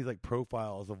looking at some of these like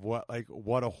profiles of what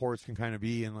a horse can kind of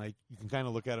be, and like you can kind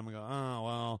of look at them and go, oh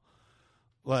well.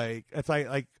 Like it's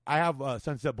like I have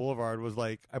Sunset Boulevard was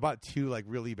like I bought 2 like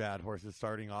really bad horses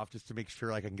starting off just to make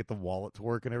sure like I can get the wallet to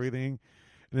work and everything,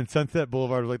 and then Sunset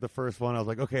Boulevard was like the first one. I was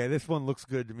like, okay, this one looks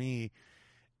good to me,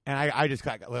 and I just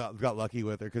got lucky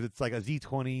with her because it's like a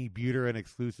Z20 Buterin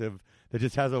exclusive that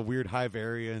just has a weird high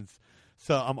variance.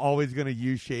 So I'm always gonna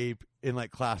use shape in like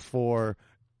class 4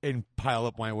 and pile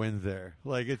up my wins there.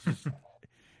 Like it's just.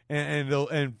 And they'll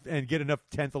and get enough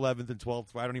 10th, 11th, and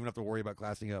 12th. I don't even have to worry about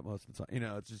classing up most of the time. You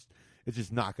know, it's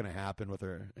just not going to happen with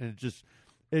her. And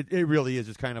it really is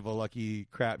just kind of a lucky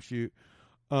crapshoot.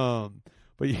 But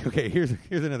okay, here's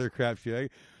another crapshoot.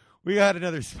 We got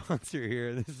another sponsor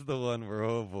here. This is the one where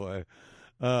oh boy,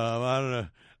 I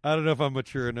don't know if I'm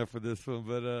mature enough for this one,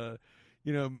 but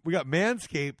we got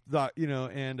Manscaped.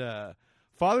 And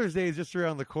Father's Day is just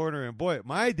around the corner. And boy,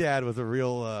 my dad was a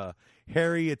real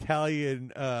hairy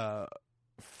Italian,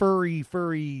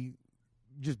 furry,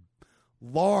 just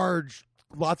large,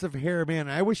 lots of hair man.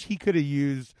 I wish he could have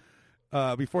used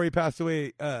before he passed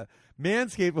away.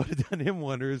 Manscaped would have done him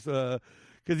wonders because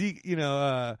they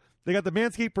got the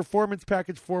Manscaped Performance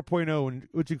Package 4.0,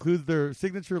 which includes their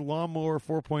signature Lawnmower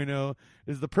 4.0.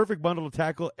 It is the perfect bundle to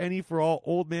tackle any for all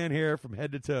old man hair from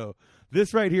head to toe.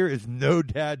 This right here is no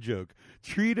dad joke.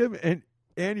 Treat him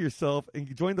and yourself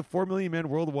and join the 4 million men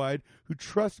worldwide who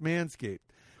trust Manscaped.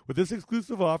 With this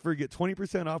exclusive offer, get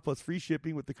 20% off plus free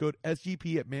shipping with the code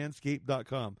SGP at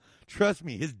manscaped.com. Trust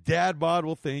me, his dad bod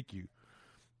will thank you.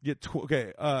 I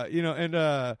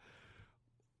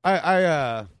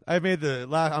made the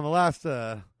last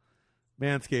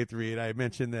Manscaped read. I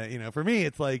mentioned that for me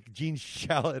it's like Gene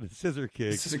Shalit and a scissor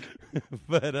kick,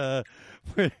 but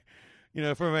for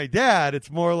my dad it's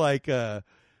more like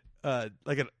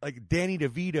like Danny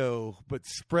DeVito, but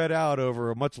spread out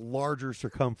over a much larger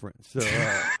circumference. So,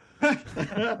 Danny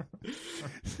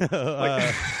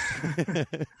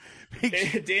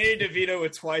DeVito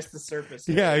with twice the surface.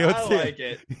 Yeah, I like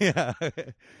it. Yeah.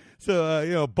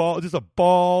 So just a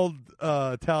bald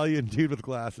Italian dude with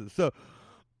glasses. So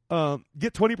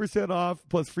get 20% off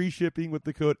plus free shipping with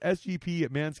the code SGP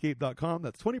at manscaped.com.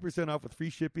 That's 20% off with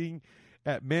free shipping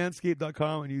at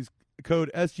manscaped.com and use code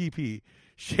SGP.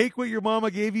 Shake what your mama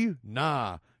gave you?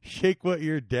 Nah. Shake what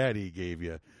your daddy gave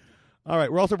you. All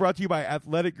right. We're also brought to you by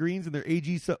Athletic Greens and their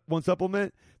AG1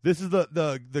 supplement. This is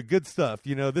the good stuff.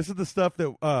 This is the stuff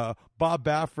that Bob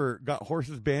Baffert got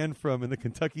horses banned from in the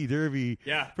Kentucky Derby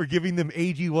for giving them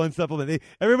AG1 supplement.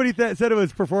 Everybody said it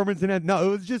was performance and no, it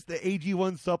was just the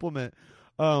AG1 supplement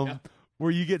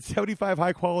where you get 75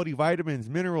 high-quality vitamins,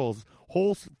 minerals,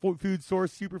 whole food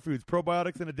source superfoods,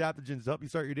 probiotics, and adaptogens to help you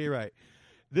start your day right.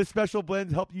 This special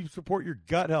blend helps you support your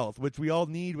gut health, which we all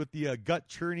need with the gut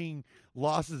churning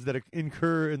losses that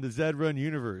incur in the Zed Run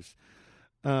universe.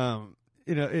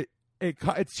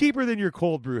 It's cheaper than your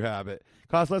cold brew habit.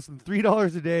 Costs less than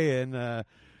 $3 a day, and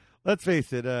let's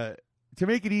face it, to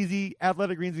make it easy,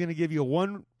 Athletic Greens is going to give you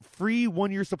a free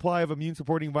 1-year supply of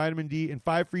immune-supporting vitamin D and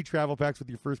 5 free travel packs with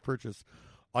your first purchase.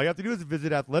 All you have to do is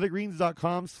visit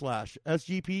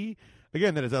athleticgreens.com/SGP.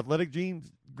 Again, that is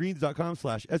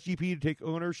athleticgreens.com/SGP to take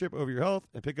ownership over your health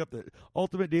and pick up the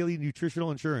ultimate daily nutritional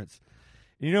insurance.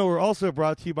 And we're also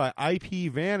brought to you by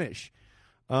IP Vanish.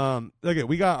 Okay,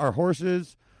 we got our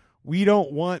horses. We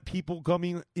don't want people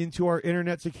coming into our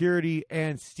internet security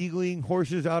and stealing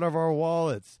horses out of our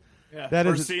wallets. Yeah, that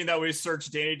we're is seeing that we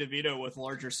search Danny DeVito with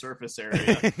larger surface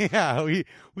area. yeah,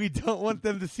 we don't want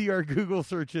them to see our Google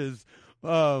searches.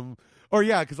 Or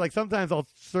yeah, because like sometimes I'll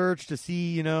search to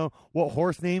see, what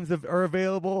horse names are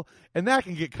available, and that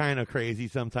can get kind of crazy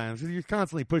sometimes because you're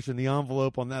constantly pushing the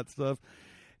envelope on that stuff.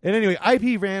 And anyway,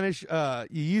 IP Vanish,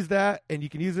 you use that, and you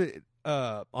can use it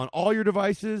on all your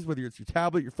devices, whether it's your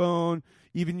tablet, your phone,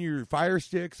 even your Fire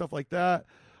Stick, stuff like that.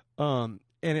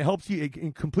 And it helps you.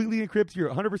 It completely encrypts your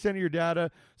 100% of your data,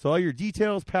 so all your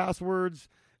details, passwords,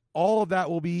 all of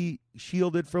that will be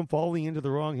shielded from falling into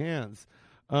the wrong hands.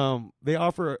 They're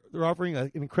offering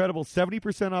an incredible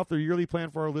 70% off their yearly plan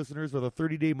for our listeners with a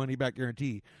 30-day money-back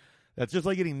guarantee. That's just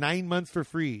like getting 9 months for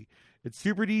free. It's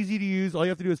super easy to use. All you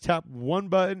have to do is tap one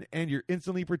button, and you're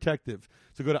instantly protective.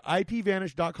 So go to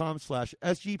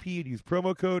ipvanish.com/SGP and use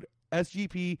promo code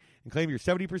SGP and claim your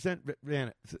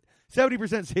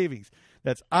 70% savings.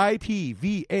 That's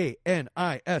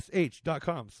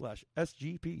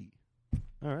ipvanish.com/SGP.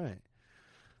 All right.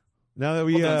 Now that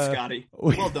we well done, Scotty.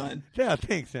 Well done. Yeah,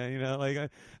 thanks, man.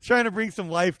 Trying to bring some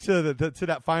life to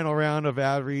that final round of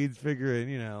ad reads.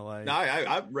 Figuring, No,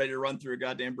 I'm ready to run through a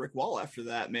goddamn brick wall after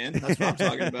that, man. That's what I'm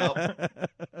talking about.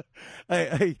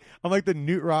 I'm like the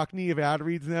Newt Rockney of ad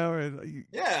reads now.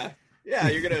 Yeah.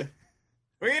 We're gonna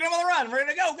get him on the run. We're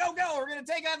gonna go. We're gonna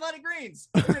take Athletic Greens.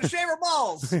 We're gonna shave our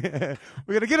balls. We're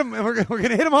gonna get him. We're gonna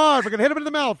hit him hard. We're gonna hit him in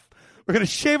the mouth. We're gonna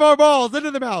shave our balls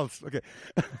into the mouth. Okay.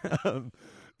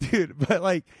 Dude, but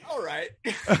like, all right,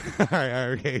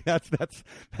 okay,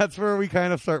 that's where we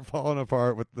kind of start falling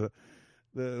apart with the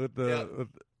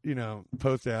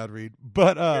post ad read.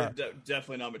 But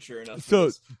definitely not mature enough. So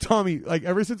Tommy, like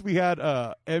ever since we had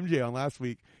MJ on last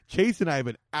week, Chase and I have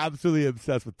been absolutely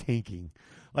obsessed with tanking.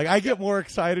 Like I get more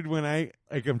excited when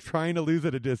I'm trying to lose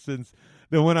at a distance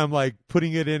than when I'm like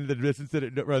putting it in the distance that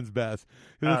it runs best.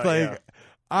 It's like. Yeah.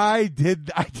 I did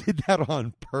that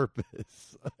on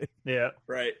purpose. Yeah.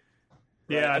 Right.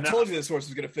 Yeah. I told you this horse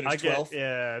was going to finish 12th.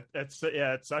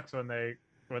 It sucks when they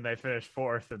finish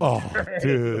fourth. Dude. God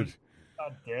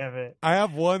damn it. I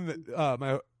have one that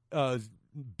my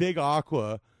Big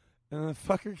Aqua, and the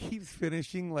fucker keeps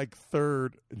finishing like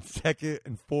third and second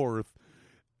and fourth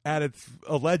at its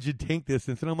alleged tank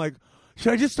distance, and I'm like,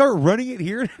 should I just start running it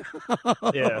here?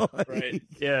 Yeah. Right.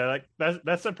 Yeah. Like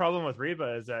that's the problem with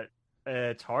Reba is that.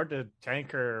 It's hard to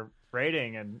tank her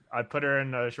rating, and I put her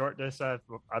in a short distance.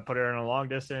 I put her in a long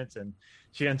distance, and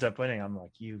she ends up winning. I'm like,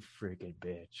 you freaking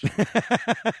bitch!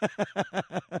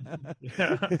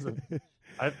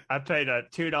 I paid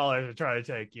 $2 to try to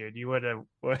take you, and you would have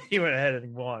had it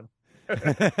and won. All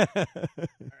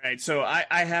right, so I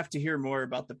have to hear more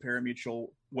about the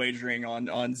parimutuel wagering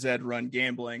on Zed Run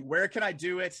Gambling. Where can I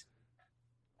do it?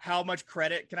 How much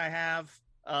credit can I have?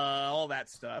 All that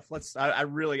stuff. I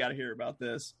really got to hear about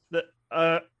this.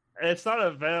 It's not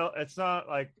available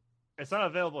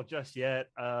just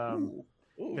yet.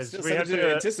 Because we have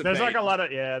to anticipate. There's like a lot of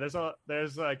there's a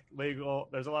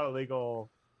lot of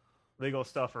legal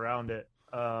stuff around it.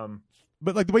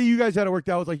 But like the way you guys had it worked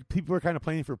out was like people were kind of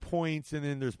playing for points, and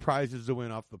then there's prizes to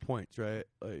win off the points, right?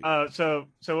 Like, so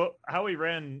how we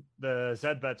ran the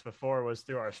Zed Bets before was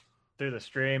through the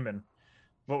stream, and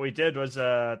what we did was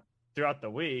throughout the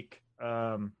week,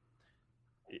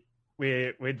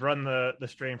 we'd run the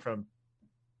stream from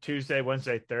Tuesday,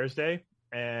 Wednesday, Thursday,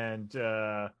 and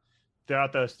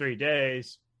throughout those 3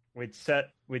 days, we'd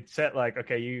set like,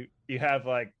 okay, you have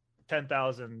like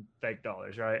 10,000 fake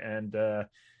dollars, right? And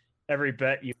every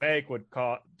bet you make would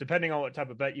cost, depending on what type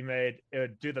of bet you made, it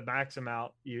would do the max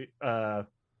amount and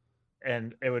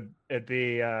it'd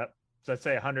be let's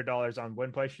say $100 on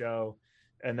win play show.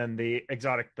 And then the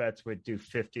exotic bets would do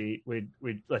 50. We'd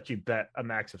let you bet a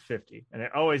max of 50, and it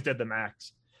always did the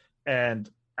max. And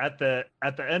at the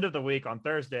end of the week on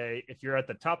Thursday, if you're at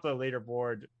the top of the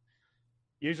leaderboard,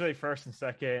 usually first and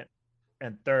second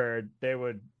and third, they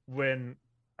would win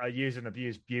a use and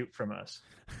abuse butte from us.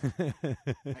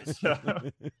 So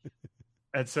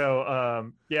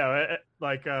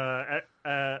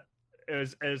it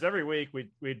was every week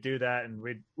we'd do that, and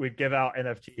we'd give out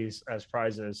NFTs as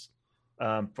prizes.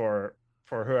 For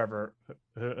whomever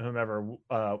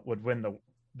would win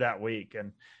that week.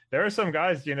 And there are some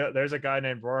guys, there's a guy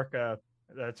named Rourke,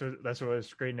 that's what his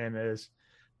screen name is,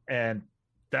 and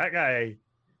that guy,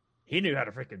 he knew how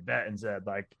to freaking bet and said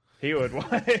like he would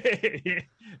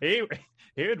he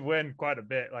would win quite a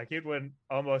bit. Like he'd win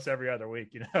almost every other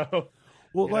week,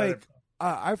 Well,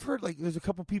 I've heard like there's a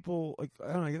couple people, like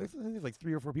I don't know, I think there's like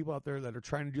 3 or 4 people out there that are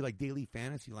trying to do like daily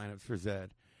fantasy lineups for Zed.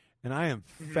 and I am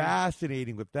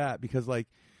fascinating with that because like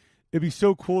it'd be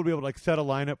so cool to be able to like set a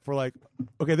lineup for like,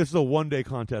 okay, this is a 1-day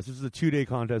contest, this is a 2-day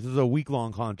contest, this is a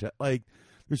week-long contest. Like,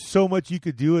 there's so much you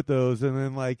could do with those, and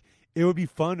then like it would be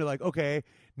fun to like, okay,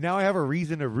 now I have a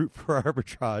reason to root for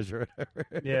arbitrage or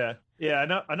whatever. Yeah.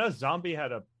 I know Zombie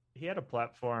had a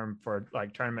platform for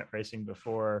like tournament racing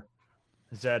before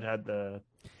Zed had the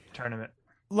tournament.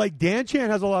 Like Dan Chan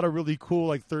has a lot of really cool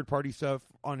like third-party stuff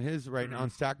on his right now on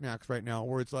Stacknax right now,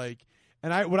 where it's like,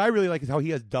 and what I really like is how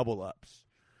he has double ups.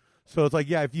 So it's like,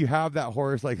 yeah, if you have that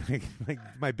horse like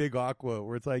my Big Aqua,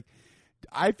 where it's like,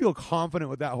 I feel confident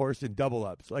with that horse in double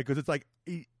ups, like because it's like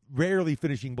rarely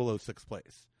finishing below 6th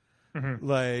place.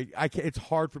 Like it's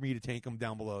hard for me to tank him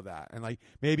down below that, and like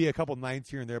maybe a couple 9s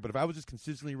here and there. But if I was just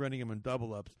consistently running him in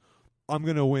double ups, I'm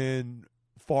gonna win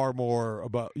far more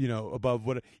above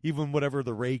whatever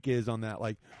the rake is on that.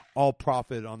 Like I'll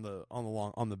profit on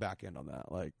the back end on that,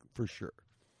 like for sure.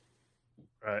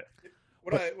 Right.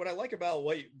 What I like about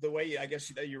the way I guess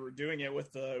that you were doing it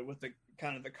with the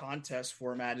kind of the contest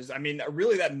format is, I mean,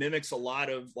 really that mimics a lot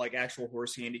of like actual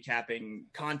horse handicapping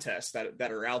contests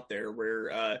that are out there where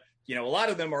a lot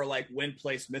of them are like win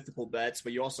place mythical bets,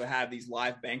 but you also have these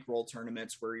live bankroll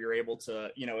tournaments where you're able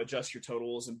to adjust your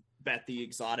totals and bet the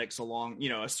exotics along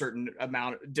a certain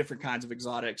amount of different kinds of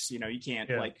exotics. You can't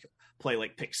like play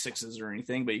like pick sixes or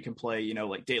anything, but you can play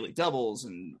like daily doubles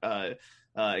and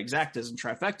exactas and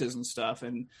trifectas and stuff,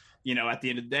 and at the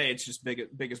end of the day it's just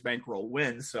biggest bankroll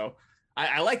wins. So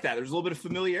I like that. There's a little bit of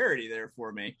familiarity there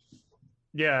for me.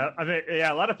 I mean,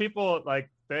 a lot of people like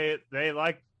they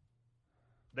liked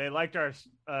our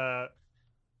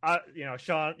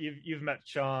Sean. You've met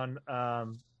Sean.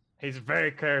 He's a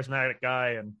very charismatic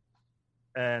guy,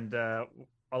 and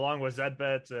along with Zed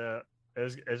Bets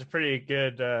is a pretty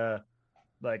good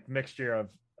like mixture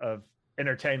of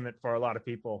entertainment for a lot of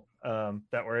people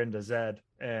that were into Zed,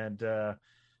 and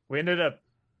we ended up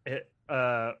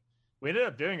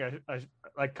doing a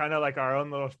like kind of like our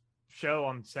own little show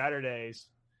on Saturdays,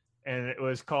 and it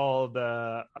was called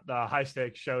the High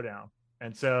Stakes Showdown.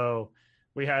 And so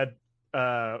we had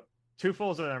Two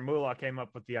Fools and their Moolah came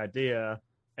up with the idea,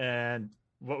 and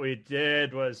what we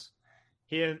did was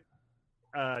he and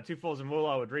Two Fools and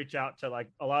Moolah would reach out to like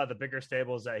a lot of the bigger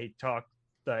stables that he talked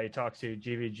to,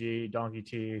 GVG, Donkey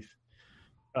Teeth,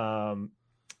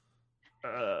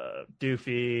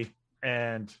 Doofy,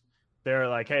 and they're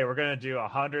like, hey, we're going to do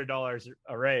 $100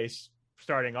 a race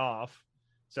starting off.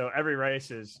 So every race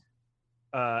is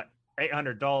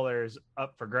 $800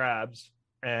 up for grabs.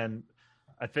 And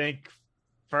I think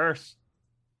first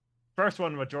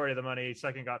one, majority of the money,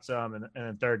 second got some, and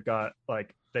then third got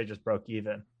like, they just broke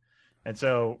even. And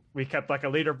so we kept like a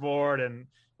leaderboard, and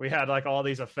we had like all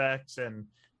these effects, and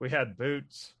we had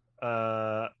Boots.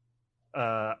 I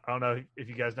don't know if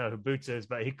you guys know who Boots is,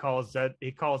 but he calls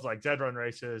like Zed Run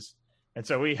races. And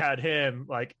so we had him,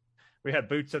 like, we had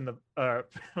Boots in the,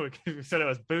 we said it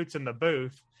was Boots in the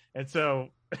booth. And so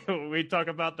we'd talk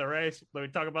about the race.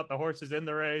 We'd talk about the horses in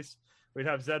the race. We'd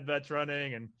have Zed Bets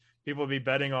running, and people would be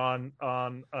betting on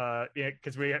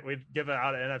because we'd give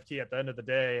out an NFT at the end of the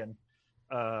day.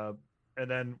 And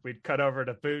then we'd cut over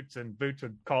to Boots, and Boots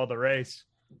would call the race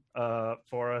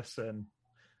for us. And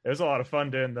it was a lot of fun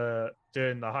doing the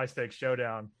High Stakes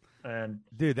Showdown. And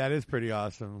dude, that is pretty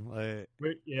awesome. Like,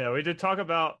 we did talk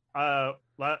about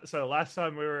so last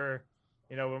time we were,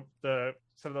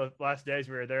 some of the last days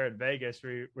we were there in Vegas,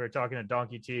 we were talking to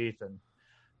Donkey Teeth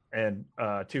and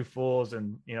Two Fools,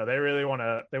 and they really want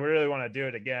to do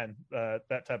it again,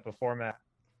 that type of format.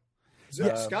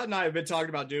 Scott and I have been talking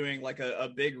about doing like a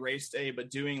big race day,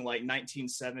 but doing like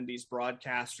 1970s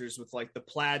broadcasters with like the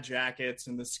plaid jackets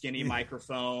and the skinny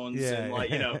microphones and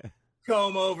like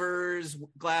comb overs,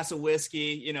 glass of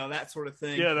whiskey, that sort of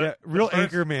thing. Real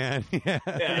anchor man.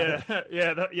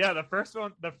 The first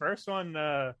one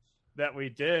that we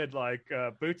did, like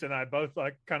Boots and I both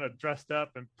like kind of dressed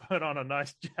up and put on a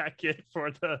nice jacket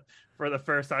for the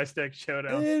first High Stakes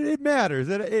Showdown. It matters.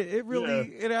 It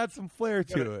really it adds some flair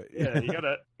to it.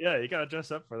 You gotta dress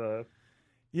up for the.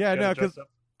 Yeah, no, because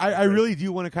I really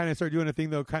do want to kind of start doing a thing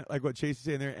though, kind of like what Chase is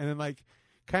saying there, and then like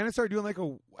kind of start doing like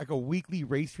a weekly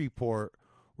race report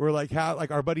where like how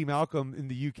like our buddy Malcolm in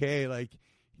the UK, like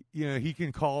he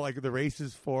can call like the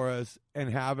races for us and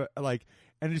have it like.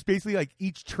 And it's basically like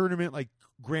each tournament, like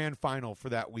grand final for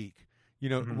that week,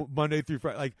 Monday through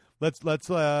Friday. Like let's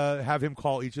have him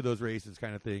call each of those races,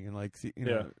 kind of thing, and like see,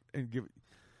 and give,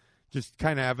 just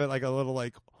kind of have it like a little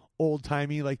like old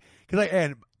timey, like because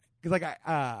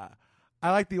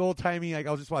I like the old timey. Like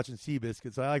I was just watching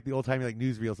Seabiscuit, so I like the old timey like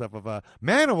newsreel stuff of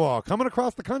Manowar coming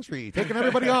across the country, taking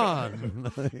everybody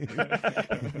on.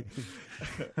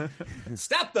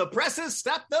 Stop the presses!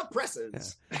 Stop the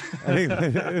presses! Yeah. I think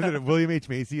isn't it William H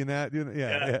Macy in that?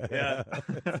 Yeah.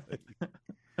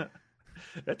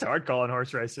 It's hard calling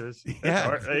horse races.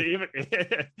 Yeah.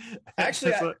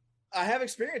 Actually, I have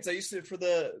experience. I used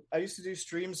to do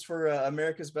streams for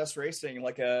America's Best Racing,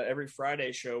 like every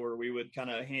Friday show where we would kind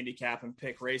of handicap and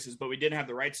pick races, but we didn't have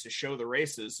the rights to show the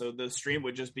races, so the stream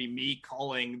would just be me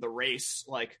calling the race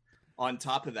like on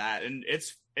top of that, and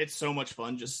it's so much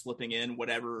fun just slipping in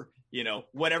whatever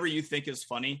you think is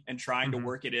funny and trying to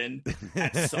work it in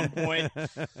at some point.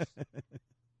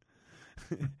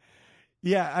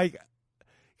 Yeah,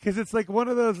 because it's like one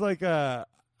of those like I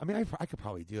mean, I could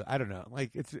probably do it. I don't know.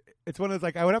 Like it's one of those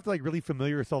like I would have to like really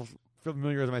familiarize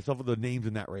myself with the names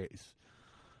in that race.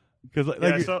 Because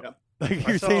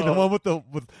you're saying the one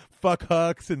with fuck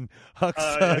Hucks and Huck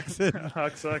sucks and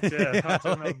Huck sucks, yeah. Hucks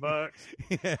and the Bucks.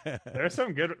 Yeah. There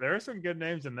are some good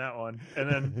names in that one. And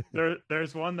then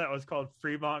there's one that was called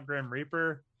Fremont Grim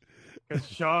Reaper. Because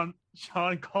Sean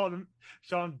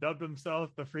dubbed himself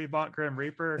the Fremont Grim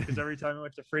Reaper because every time he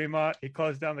went to Fremont, he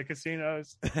closed down the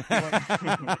casinos.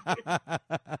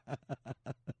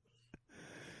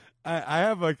 I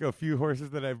have like a few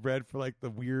horses that I've bred for like the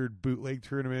weird bootleg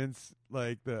tournaments,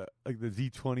 like the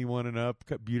Z21 and up,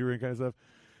 Buterin kind of stuff.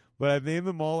 But I've named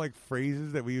them all like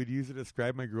phrases that we would use to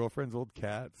describe my girlfriend's old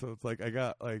cat. So it's like I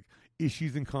got like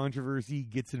issues and controversy,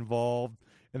 gets involved.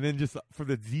 And then just for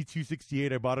the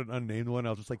Z268, I bought an unnamed one. I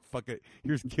was just like, fuck it.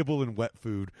 Here's kibble and wet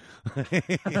food.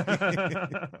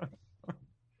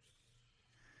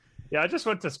 Yeah, I just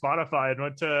went to Spotify and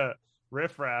went to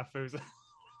Riff Raff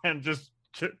and just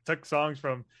took song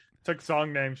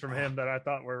names from him that I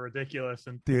thought were ridiculous.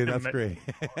 And dude, that's great.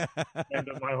 And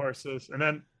my horses.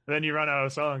 And then you run out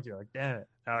of songs. You're like, damn it.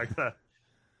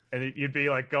 And you'd be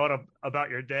like going about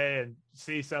your day and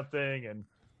see something and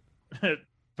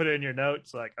put it in your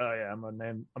notes like, oh yeah, I'm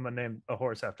gonna name a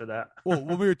horse after that. Well,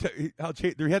 when we were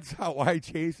why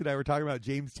Chase and I were talking about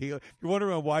James Taylor. If you're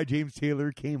wondering why James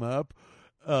Taylor came up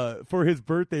for his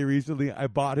birthday recently, I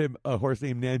bought him a horse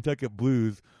named Nantucket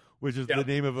Blues, which is the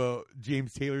name of a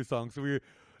James Taylor song. So we were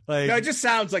like, no, it just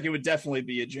sounds like it would definitely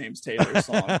be a James Taylor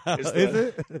song. Is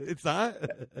it? It's not.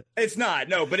 It's not.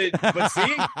 No, but see,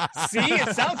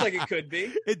 it sounds like it could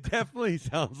be. It definitely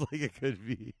sounds like it could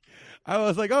be. I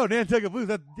was like, oh, Nantucket Blues.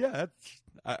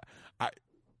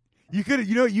 You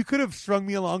could have strung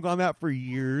me along on that for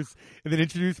years, and then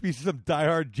introduced me to some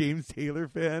diehard James Taylor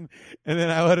fan, and then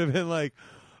I would have been like,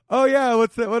 oh yeah,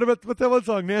 what's that one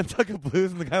song, Nantucket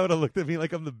Blues? And the guy would have looked at me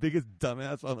like I'm the biggest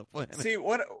dumbass on the planet. See,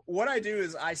 what I do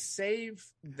is I save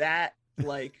that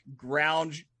like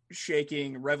ground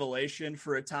shaking revelation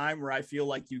for a time where I feel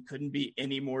like you couldn't be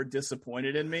any more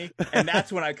disappointed in me, and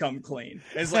that's when I come clean.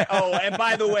 It's like, oh, and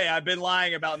by the way, I've been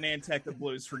lying about Nantucket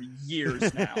Blues for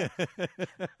years now.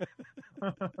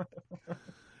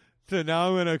 So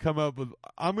now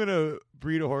I'm gonna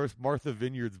breed a horse, Martha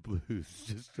Vineyards Blues,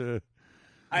 just to.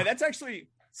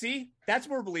 That's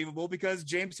more believable because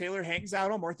James Taylor hangs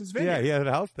out on Martha's Vineyard. Yeah, he had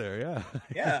a house there. Yeah.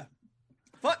 Yeah.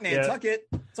 Fuck Nantucket.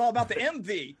 Yeah. It's all about the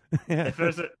MV. Yeah.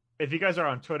 If you guys are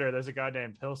on Twitter, there's a guy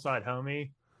named Hillside Homie.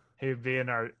 He'd be in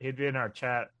our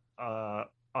chat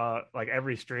like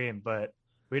every stream, but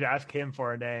we'd ask him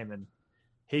for a name and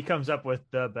he comes up with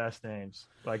the best names.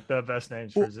 Like the best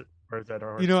names for that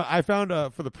horse. You know, I found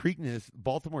for the Preakness,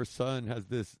 Baltimore Sun has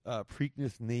this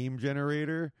Preakness name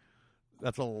generator.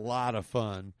 That's a lot of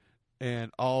fun.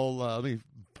 And I'll let me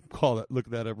look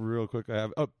that up real quick. I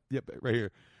have right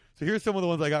here. So here's some of the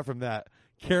ones I got from that.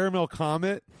 Caramel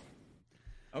Comet.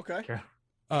 Okay.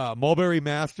 Mulberry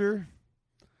Master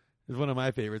is one of my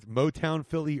favorites. Motown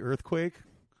Philly Earthquake.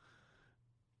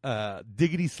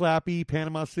 Diggity Slappy,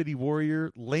 Panama City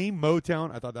Warrior. Lame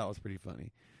Motown. I thought that was pretty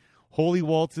funny. Holy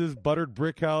Waltzes, Buttered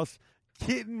Brick House.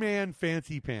 Kitten Man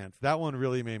Fancy Pants. That one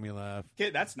really made me laugh.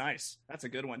 Kid, that's nice. That's a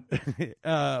good one.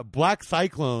 Black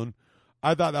Cyclone.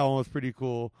 I thought that one was pretty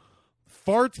cool.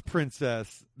 Farts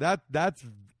Princess. That's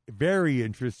very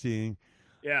interesting.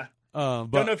 Yeah. But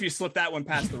don't know if you slipped that one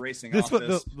past the racing office.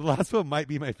 office. The last one might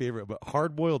be my favorite, but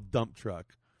Hard Boiled Dump Truck.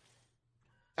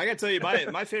 I got to tell you,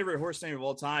 my favorite horse name of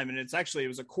all time, and it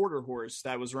was a quarter horse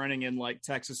that was running in like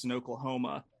Texas and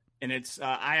Oklahoma, and it's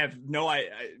I have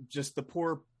just the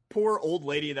poor old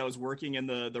lady that was working in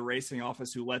the racing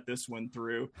office who let this one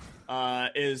through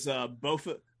is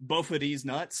both of these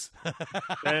nuts.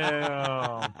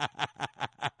 Damn.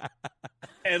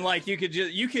 And like you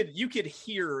could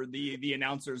hear the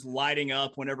announcers lighting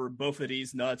up whenever both of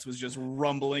these nuts was just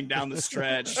rumbling down the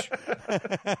stretch.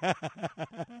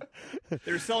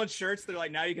 They're selling shirts. They're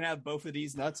like, now you can have both of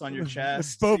these nuts on your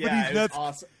chest. Both of these nuts.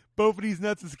 Awesome. Both of these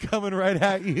nuts is coming right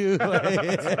at you.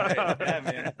 Yeah,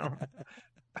 man.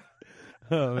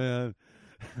 Oh man.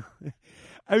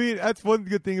 I mean, that's one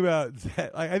good thing about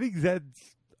Zed. Like, I think Zed's.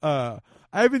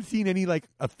 I haven't seen any like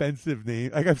offensive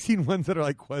name. Like, I've seen ones that are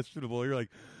like questionable. You're like,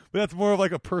 but that's more of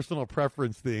like a personal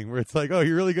preference thing where it's like, oh,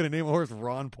 you're really going to name a horse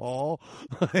Ron Paul?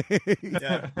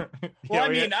 Yeah. Well, I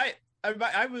mean,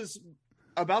 I was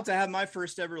about to have my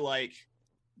first ever like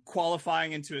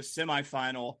qualifying into a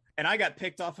semifinal, and I got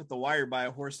picked off at the wire by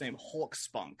a horse named Hulk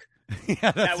Spunk.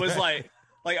 Yeah, that was right.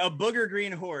 like a booger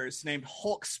green horse named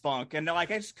Hulk Spunk, and like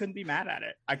I just couldn't be mad at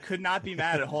it. I could not be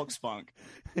mad at Hulk Spunk.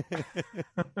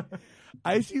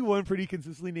 I see one pretty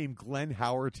consistently named Glenn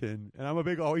Howerton, and I'm a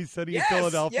big Always Sunny in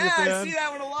Philadelphia fan. Yeah, I see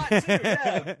that one a lot too.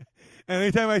 Yeah. And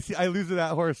anytime I lose to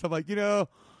that horse, I'm like, give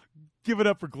it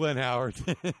up for Glenn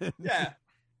Howerton. Yeah,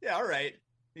 all right.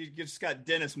 You just got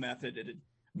Dennis methoded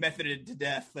to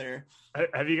death there.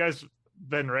 Have you guys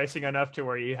been racing enough to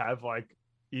where you have like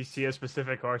you see a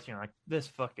specific horse, and you're like, this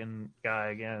fucking guy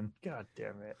again? God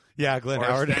damn it! Yeah, Glenn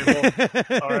Howard.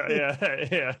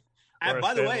 Yeah.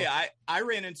 By the way, I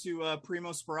ran into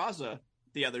Primo Speranza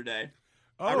the other day.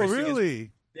 Oh,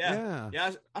 really? Yeah.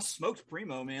 I smoked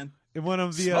Primo, man. In one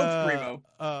of the Primo.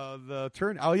 The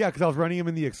turn. Oh yeah, because I was running him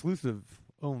in the exclusive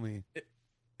only.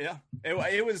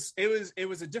 It was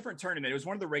a different tournament. It was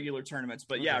one of the regular tournaments,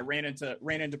 but yeah, I ran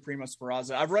into Primo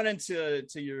Speranza. I've run into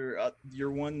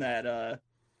your one that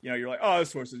you're like, oh,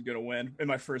 this horse is gonna win in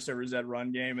my first ever Zed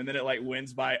run game, and then it like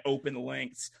wins by open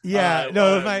lengths. Yeah, it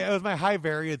was my high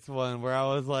variance one where I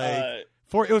was like,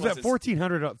 it was at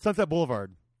 1400 Sunset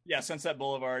Boulevard. Yeah, Sunset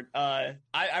Boulevard.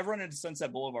 I've run into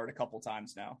Sunset Boulevard a couple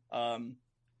times now. I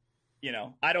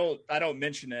don't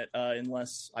mention it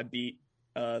unless I beat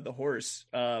the horse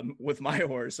with my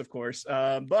horse, of course.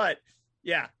 But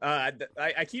yeah,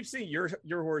 I keep seeing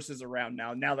your horses around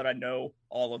now that I know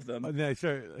all of them.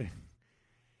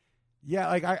 Yeah,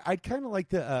 like I'd kind of like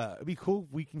to. It'd be cool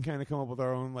if we can kind of come up with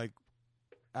our own like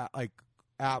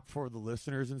app for the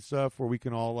listeners and stuff, where we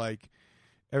can all like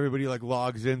everybody like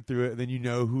logs in through it, and then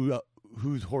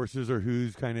whose horses or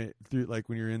who's kind of through like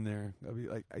when you're in there. That'd be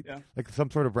like some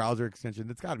sort of browser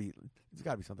extension. It's got to be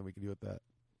something we can do with that.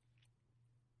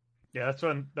 Yeah,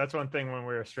 that's one thing when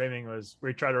we were streaming was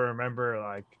we try to remember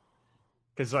like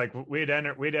because like we'd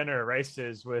enter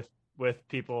races with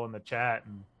people in the chat,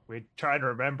 and we try to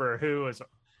remember who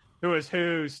was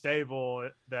whose stable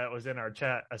that was in our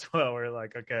chat as well. We're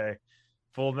like, okay,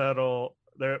 Full Metal.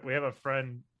 There we have a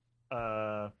friend.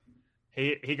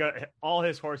 He got all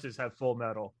his horses have Full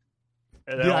Metal.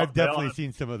 Yeah, I've definitely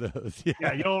seen some of those.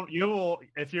 Yeah, you will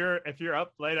if you're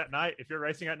up late at night, if you're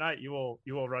racing at night, you will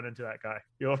run into that guy.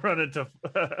 You'll run into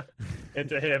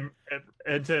him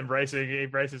racing. He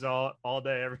races all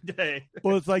day every day.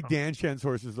 Well, it's like Dan Shen's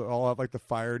horses all have like the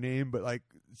fire name, but like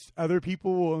other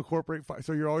people will incorporate fire.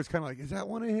 So you're always kind of like, is that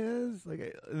one of his?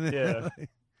 Like, yeah,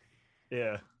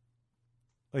 yeah.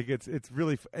 Like it's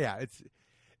really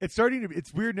it's starting to.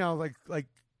 It's weird now. Like.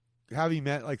 Having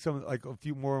met like a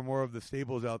few more and more of the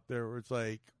stables out there, where it's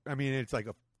like, I mean, it's like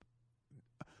a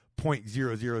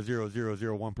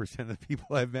 0.0000001% of the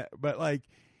people I've met, but like,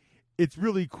 it's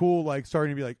really cool. Like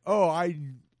starting to be like, oh, I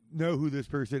know who this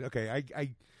person. Okay,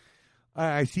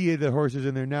 I see the horses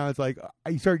in there now. It's like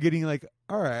I start getting like,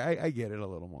 all right, I get it a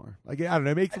little more. Like I don't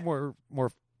know, it makes it more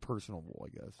personable, I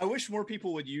guess. I wish more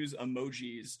people would use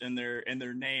emojis in their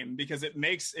name, because it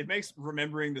makes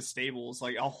remembering the stables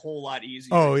like a whole lot easier.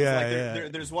 Oh yeah,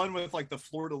 like, there's one with like the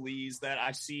fleur-de-lis that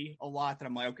I see a lot that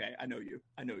I'm like, okay, I know you.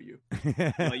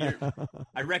 Like,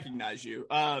 I recognize you.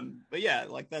 But yeah,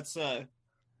 like that's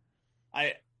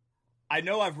I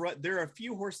know there are a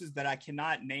few horses that I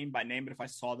cannot name by name, but if I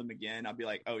saw them again, I'd be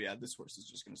like, oh yeah, this horse is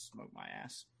just gonna smoke my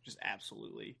ass. Just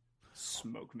absolutely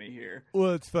smoke me here.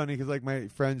 Well, it's funny because like my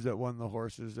friends that won the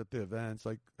horses at the events,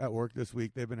 like at work this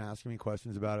week, they've been asking me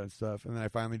questions about it and stuff, and then I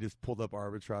finally just pulled up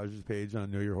Arbitrage's page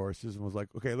on Know Your Horses and was like,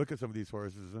 okay, look at some of these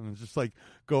horses, and it's just like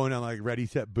going on like Ready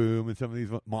Set Boom and some of these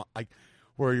like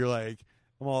where you're like,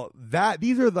 well,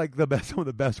 these are like some of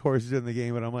the best horses in the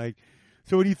game, and I'm like,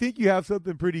 so when you think you have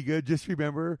something pretty good, just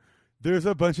remember there's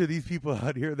a bunch of these people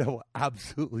out here that will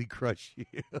absolutely crush you.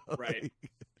 Right.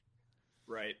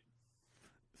 Right.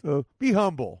 So be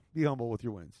humble with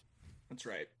your wins. That's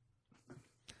right.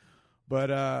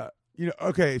 But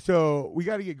okay, so we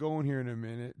got to get going here in a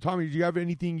minute. Tommy, do you have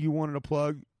anything you wanted to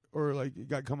plug or like you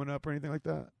got coming up or anything like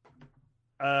that?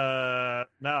 No,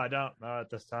 I don't. No, at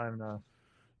this time, no.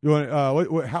 You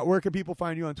want? Where can people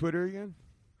find you on Twitter again?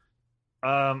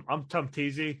 I'm Tom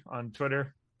Teasy on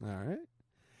Twitter. All right.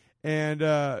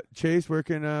 And Chase, where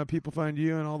can people find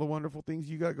you and all the wonderful things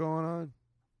you got going on?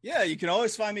 Yeah, you can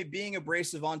always find me being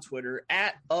abrasive on Twitter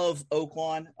 @of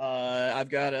Oaklawn. I've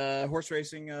got a horse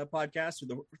racing podcast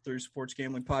through Sports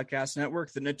Gambling Podcast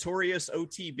Network, the Notorious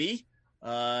OTB.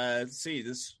 Let's see,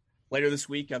 later this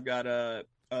week, I've got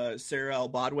Sarah L.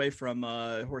 Bodway from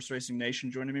Horse Racing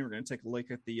Nation joining me. We're going to take a look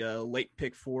at the late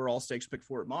pick 4, all stakes pick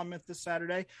 4 at Monmouth this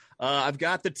Saturday. I've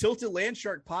got the Tilted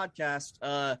Landshark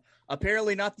podcast.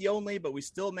 Apparently not the only, but we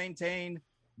still maintain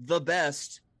the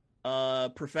best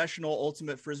professional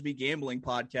ultimate frisbee gambling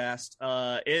podcast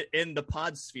in the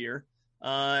pod sphere.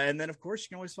 And then, of course, you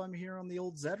can always find me here on the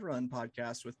old Zed Run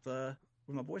podcast with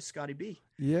my boy Scotty B.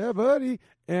 Yeah, buddy.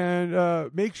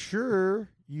 And make sure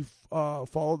you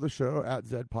follow the show at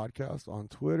Zed Podcast on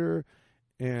Twitter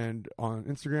and on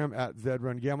Instagram at Zed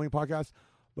Run Gambling Podcast.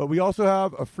 But we also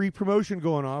have a free promotion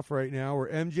going off right now where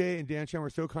MJ and Dan Chan were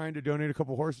so kind to donate a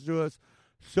couple horses to us.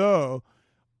 So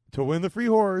to win the free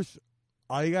horse,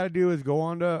 all you got to do is go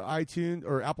on to iTunes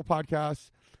or Apple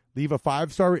Podcasts, leave a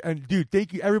 5-star. And dude,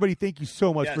 thank you, everybody. Thank you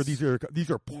so much for these are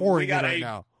pouring in right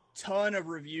now. Ton of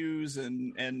reviews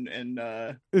and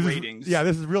ratings.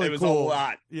 This is really cool. It was a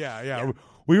lot. Yeah.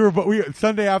 We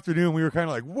Sunday afternoon. We were kind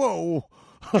of like, whoa.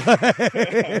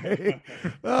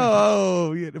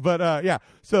 Yeah.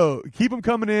 So keep them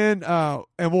coming in,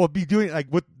 and we'll be doing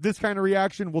with this kind of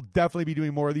reaction. We'll definitely be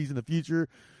doing more of these in the future.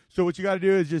 So what you got to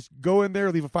do is just go in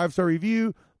there, leave a 5-star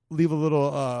review, leave a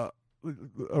little a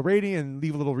rating, and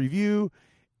leave a little review,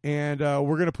 and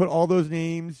we're gonna put all those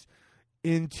names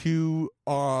into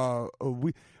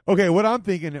okay. What I'm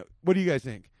thinking. What do you guys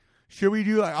think? Should we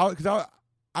do because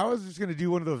I was just gonna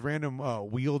do one of those random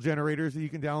wheel generators that you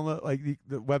can download, like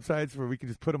the websites where we can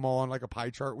just put them all on like a pie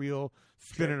chart wheel,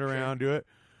 spin it around, do it.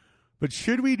 But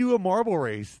should we do a marble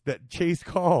race that Chase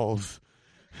calls?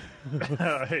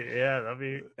 Yeah,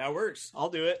 that works. I'll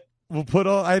do it. We'll put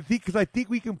all. I think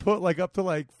we can put up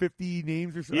to 50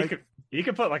 names or something. You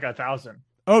can put 1,000.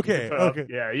 Okay.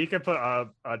 You can put a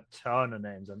ton of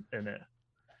names in it.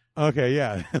 Okay,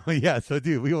 yeah. Yeah, so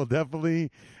dude, we will definitely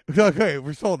okay,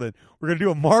 we're sold it. We're gonna do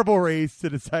a marble race to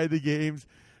decide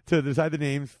the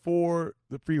names for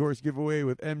the free horse giveaway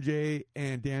with MJ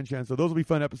and Dan Chan. So those will be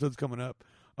fun episodes coming up.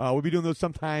 We'll be doing those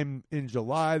sometime in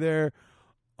July there.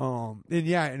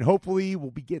 And hopefully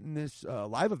we'll be getting this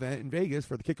live event in Vegas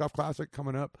for the Kickoff Classic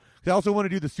coming up. I also want to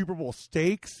do the Super Bowl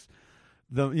stakes,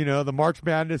 the March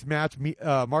Madness match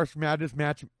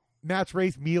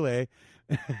race melee.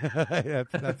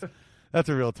 That's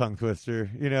a real tongue twister,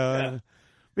 Yeah.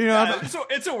 So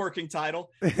it's a working title.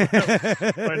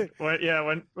 when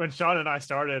Sean and I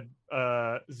started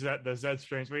the Zed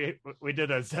Strings, we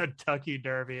did a Zed Tucky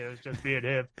Derby. It was just me and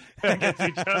him against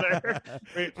each other.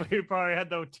 We probably had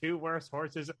the 2 worst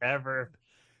horses ever,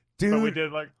 dude. But we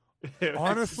did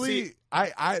honestly,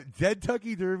 I Zed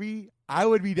Tucky Derby. I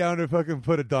would be down to fucking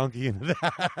put a donkey into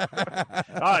that.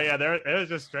 Oh yeah, it was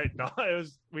just straight.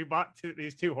 We bought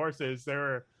these 2 horses. They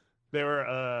were.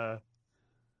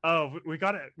 We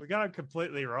got it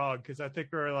completely wrong because I think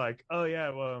we were like, oh yeah,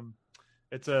 well,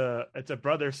 it's a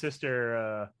brother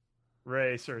sister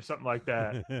race or something like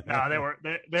that. No, they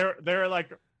were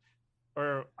like,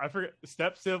 or I forget,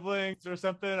 step siblings or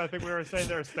something. I think we were saying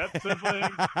they were step siblings.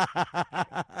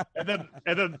 and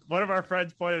then one of our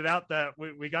friends pointed out that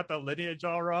we got the lineage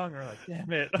all wrong. We're like,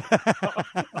 damn it,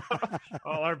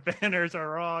 all our banners are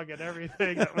wrong and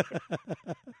everything.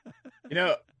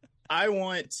 I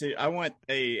want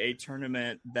a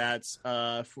tournament that's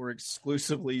for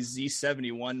exclusively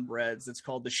Z71 breds. It's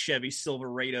called the Chevy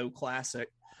Silverado Classic.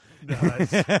 Nice.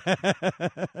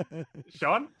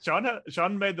 Sean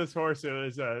made this horse. It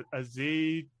was a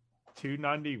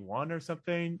Z291 or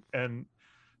something, and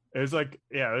it was like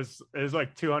it was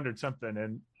like 200 something,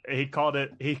 and he called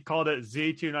it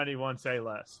Z291 say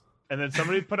less, and then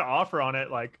somebody put an offer on it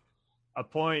like a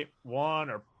 0.1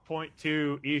 or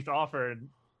 0.2 ETH offer,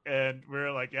 and we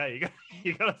were like, yeah,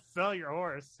 you gotta sell your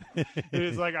horse. He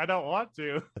was like, I don't want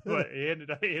to, but he ended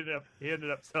up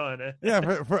selling it.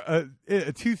 Yeah, for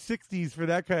 260s for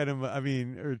that kind of,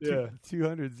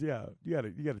 200s. Yeah,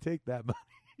 you gotta take that money.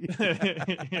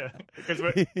 Yeah, because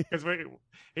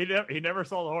he never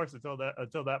sold a horse until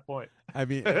that point. I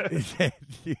mean,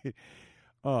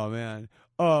 oh man,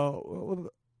 oh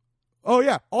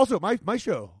yeah. Also, my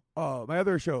show. My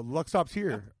other show, Luck Stops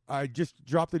Here. I just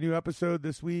dropped a new episode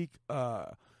this week. Me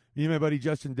and my buddy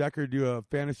Justin Decker do a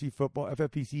fantasy football,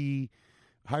 FFPC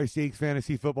high stakes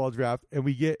fantasy football draft, and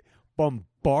we get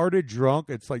bombarded drunk.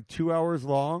 It's like 2 hours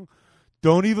long.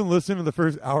 Don't even listen to the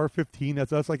first hour 15.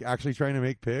 That's us like actually trying to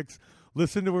make picks.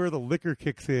 Listen to where the liquor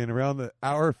kicks in around the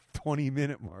hour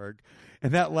 20-minute mark.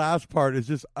 And that last part is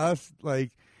just us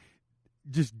like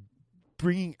just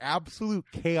bringing absolute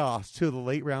chaos to the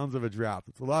late rounds of a draft.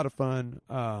 It's a lot of fun.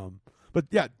 But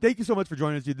yeah, thank you so much for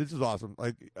joining us, dude. This is awesome.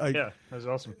 Like yeah, that was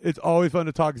awesome. It's always fun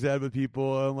to talk Zed with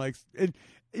people, and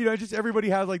just everybody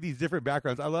has like these different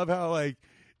backgrounds. I love how like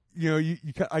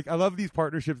I love these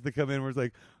partnerships that come in where it's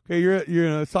like, okay,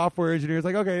 you're a software engineer. It's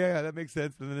like, okay, yeah, that makes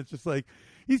sense. And then it's just like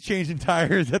he's changing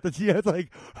tires at the It's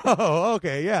like, oh,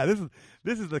 okay, yeah, this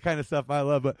is the kind of stuff I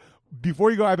love. But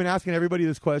before you go, I've been asking everybody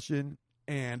this question,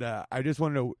 and I just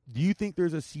want to know: do you think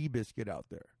there's a Seabiscuit out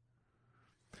there?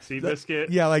 Seabiscuit?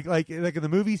 Yeah, like in the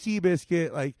movie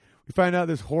Seabiscuit, like we find out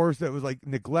this horse that was like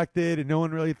neglected and no one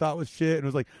really thought was shit and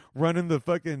was like running the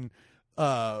fucking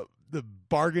the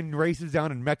bargain races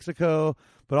down in Mexico,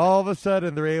 but all of a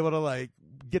sudden they're able to like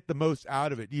get the most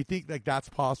out of it. Do you think like that's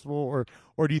possible,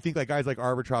 or do you think like guys like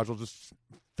Arbitrage will just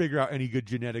figure out any good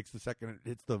genetics the second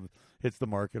it hits the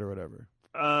market or whatever?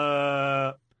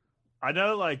 I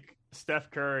know like Steph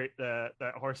Curry,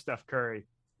 that horse Steph Curry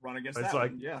run against it's that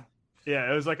like one. Yeah.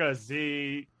 Yeah, it was like a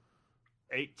Z18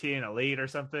 Elite or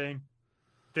something.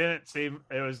 Didn't seem,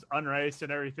 it was unraced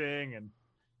and everything, and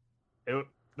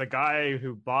the guy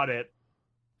who bought it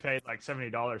paid like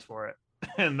 $70 for it,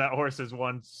 and that horse has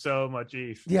won so much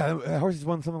ETH. Yeah, that horse has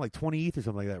won something like 20 ETH or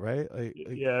something like that, right?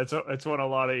 Yeah, it's won a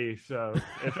lot of ETH. So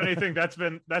if anything, that's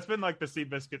been like the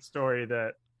Seabiscuit story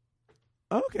that.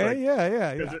 Okay, like,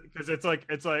 yeah. Because it's like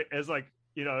it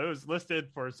was listed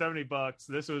for $70.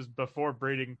 This was before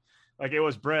breeding. Like it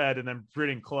was bred and then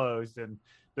breeding closed, and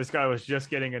this guy was just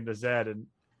getting into Zed and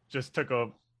just took a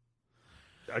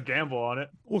gamble on it.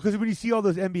 Well, because when you see all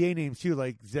those NBA names too,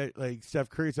 like Zed, like Steph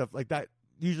Curry stuff, like that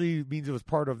usually means it was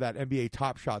part of that NBA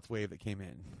Top Shots wave that came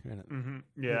in. Mm-hmm.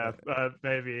 Yeah,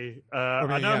 maybe.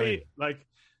 I know he like.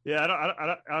 Yeah,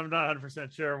 I'm not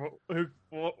 100% sure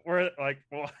where like.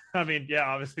 Well, I mean, yeah,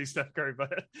 obviously Steph Curry,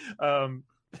 but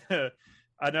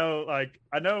I know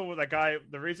the guy.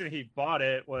 The reason he bought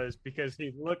it was because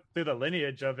he looked through the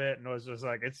lineage of it and was just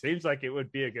like, it seems like it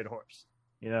would be a good horse,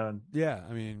 And, yeah,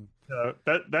 I mean, so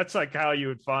that's like how you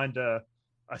would find a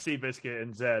Seabiscuit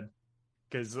in Zed,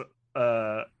 because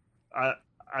I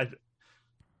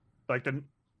like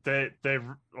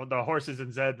the horses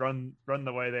in Zed run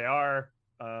the way they are.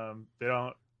 They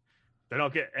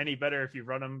don't get any better if you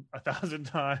run them 1,000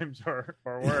 times or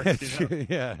worse.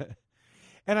 Yeah.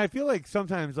 And I feel like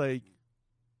sometimes, like,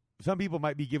 some people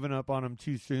might be giving up on them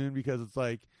too soon because it's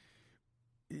like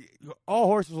all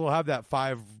horses will have that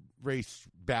 5-race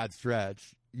bad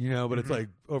stretch, but it's like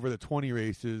over the 20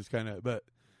 races kind of. But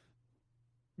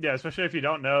yeah, especially if you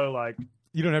don't know, like,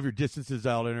 you don't have your distances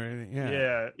out or anything.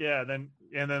 Yeah.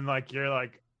 Then like you're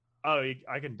like, oh,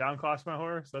 I can downclass my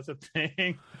horse. That's a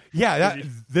thing. Yeah,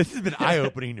 this has been eye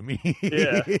opening to me.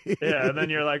 yeah. And then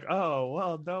you're like, oh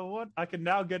well, no, what? I can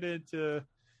now get into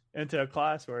a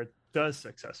class where it does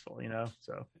successful.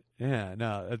 So yeah,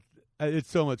 no, it's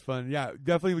so much fun. Yeah,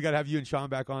 definitely we got to have you and Sean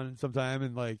back on sometime,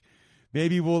 and like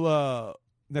maybe we'll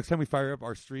next time we fire up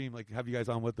our stream, like have you guys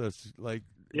on with us, like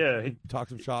talk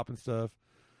some shop and stuff.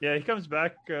 Yeah, he comes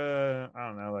back. I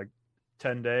don't know, like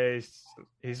 10 days.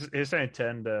 He's saying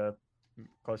 10 to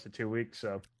close to 2 weeks.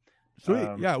 So sweet.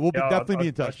 Yeah, we'll definitely be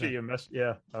in touch.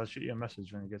 I'll shoot you a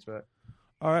message when he gets back.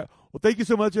 All right. Well, thank you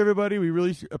so much, everybody. We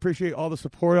really appreciate all the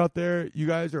support out there. You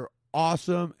guys are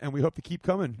awesome, and we hope to keep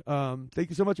coming. Thank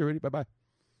you so much, everybody. Bye-bye.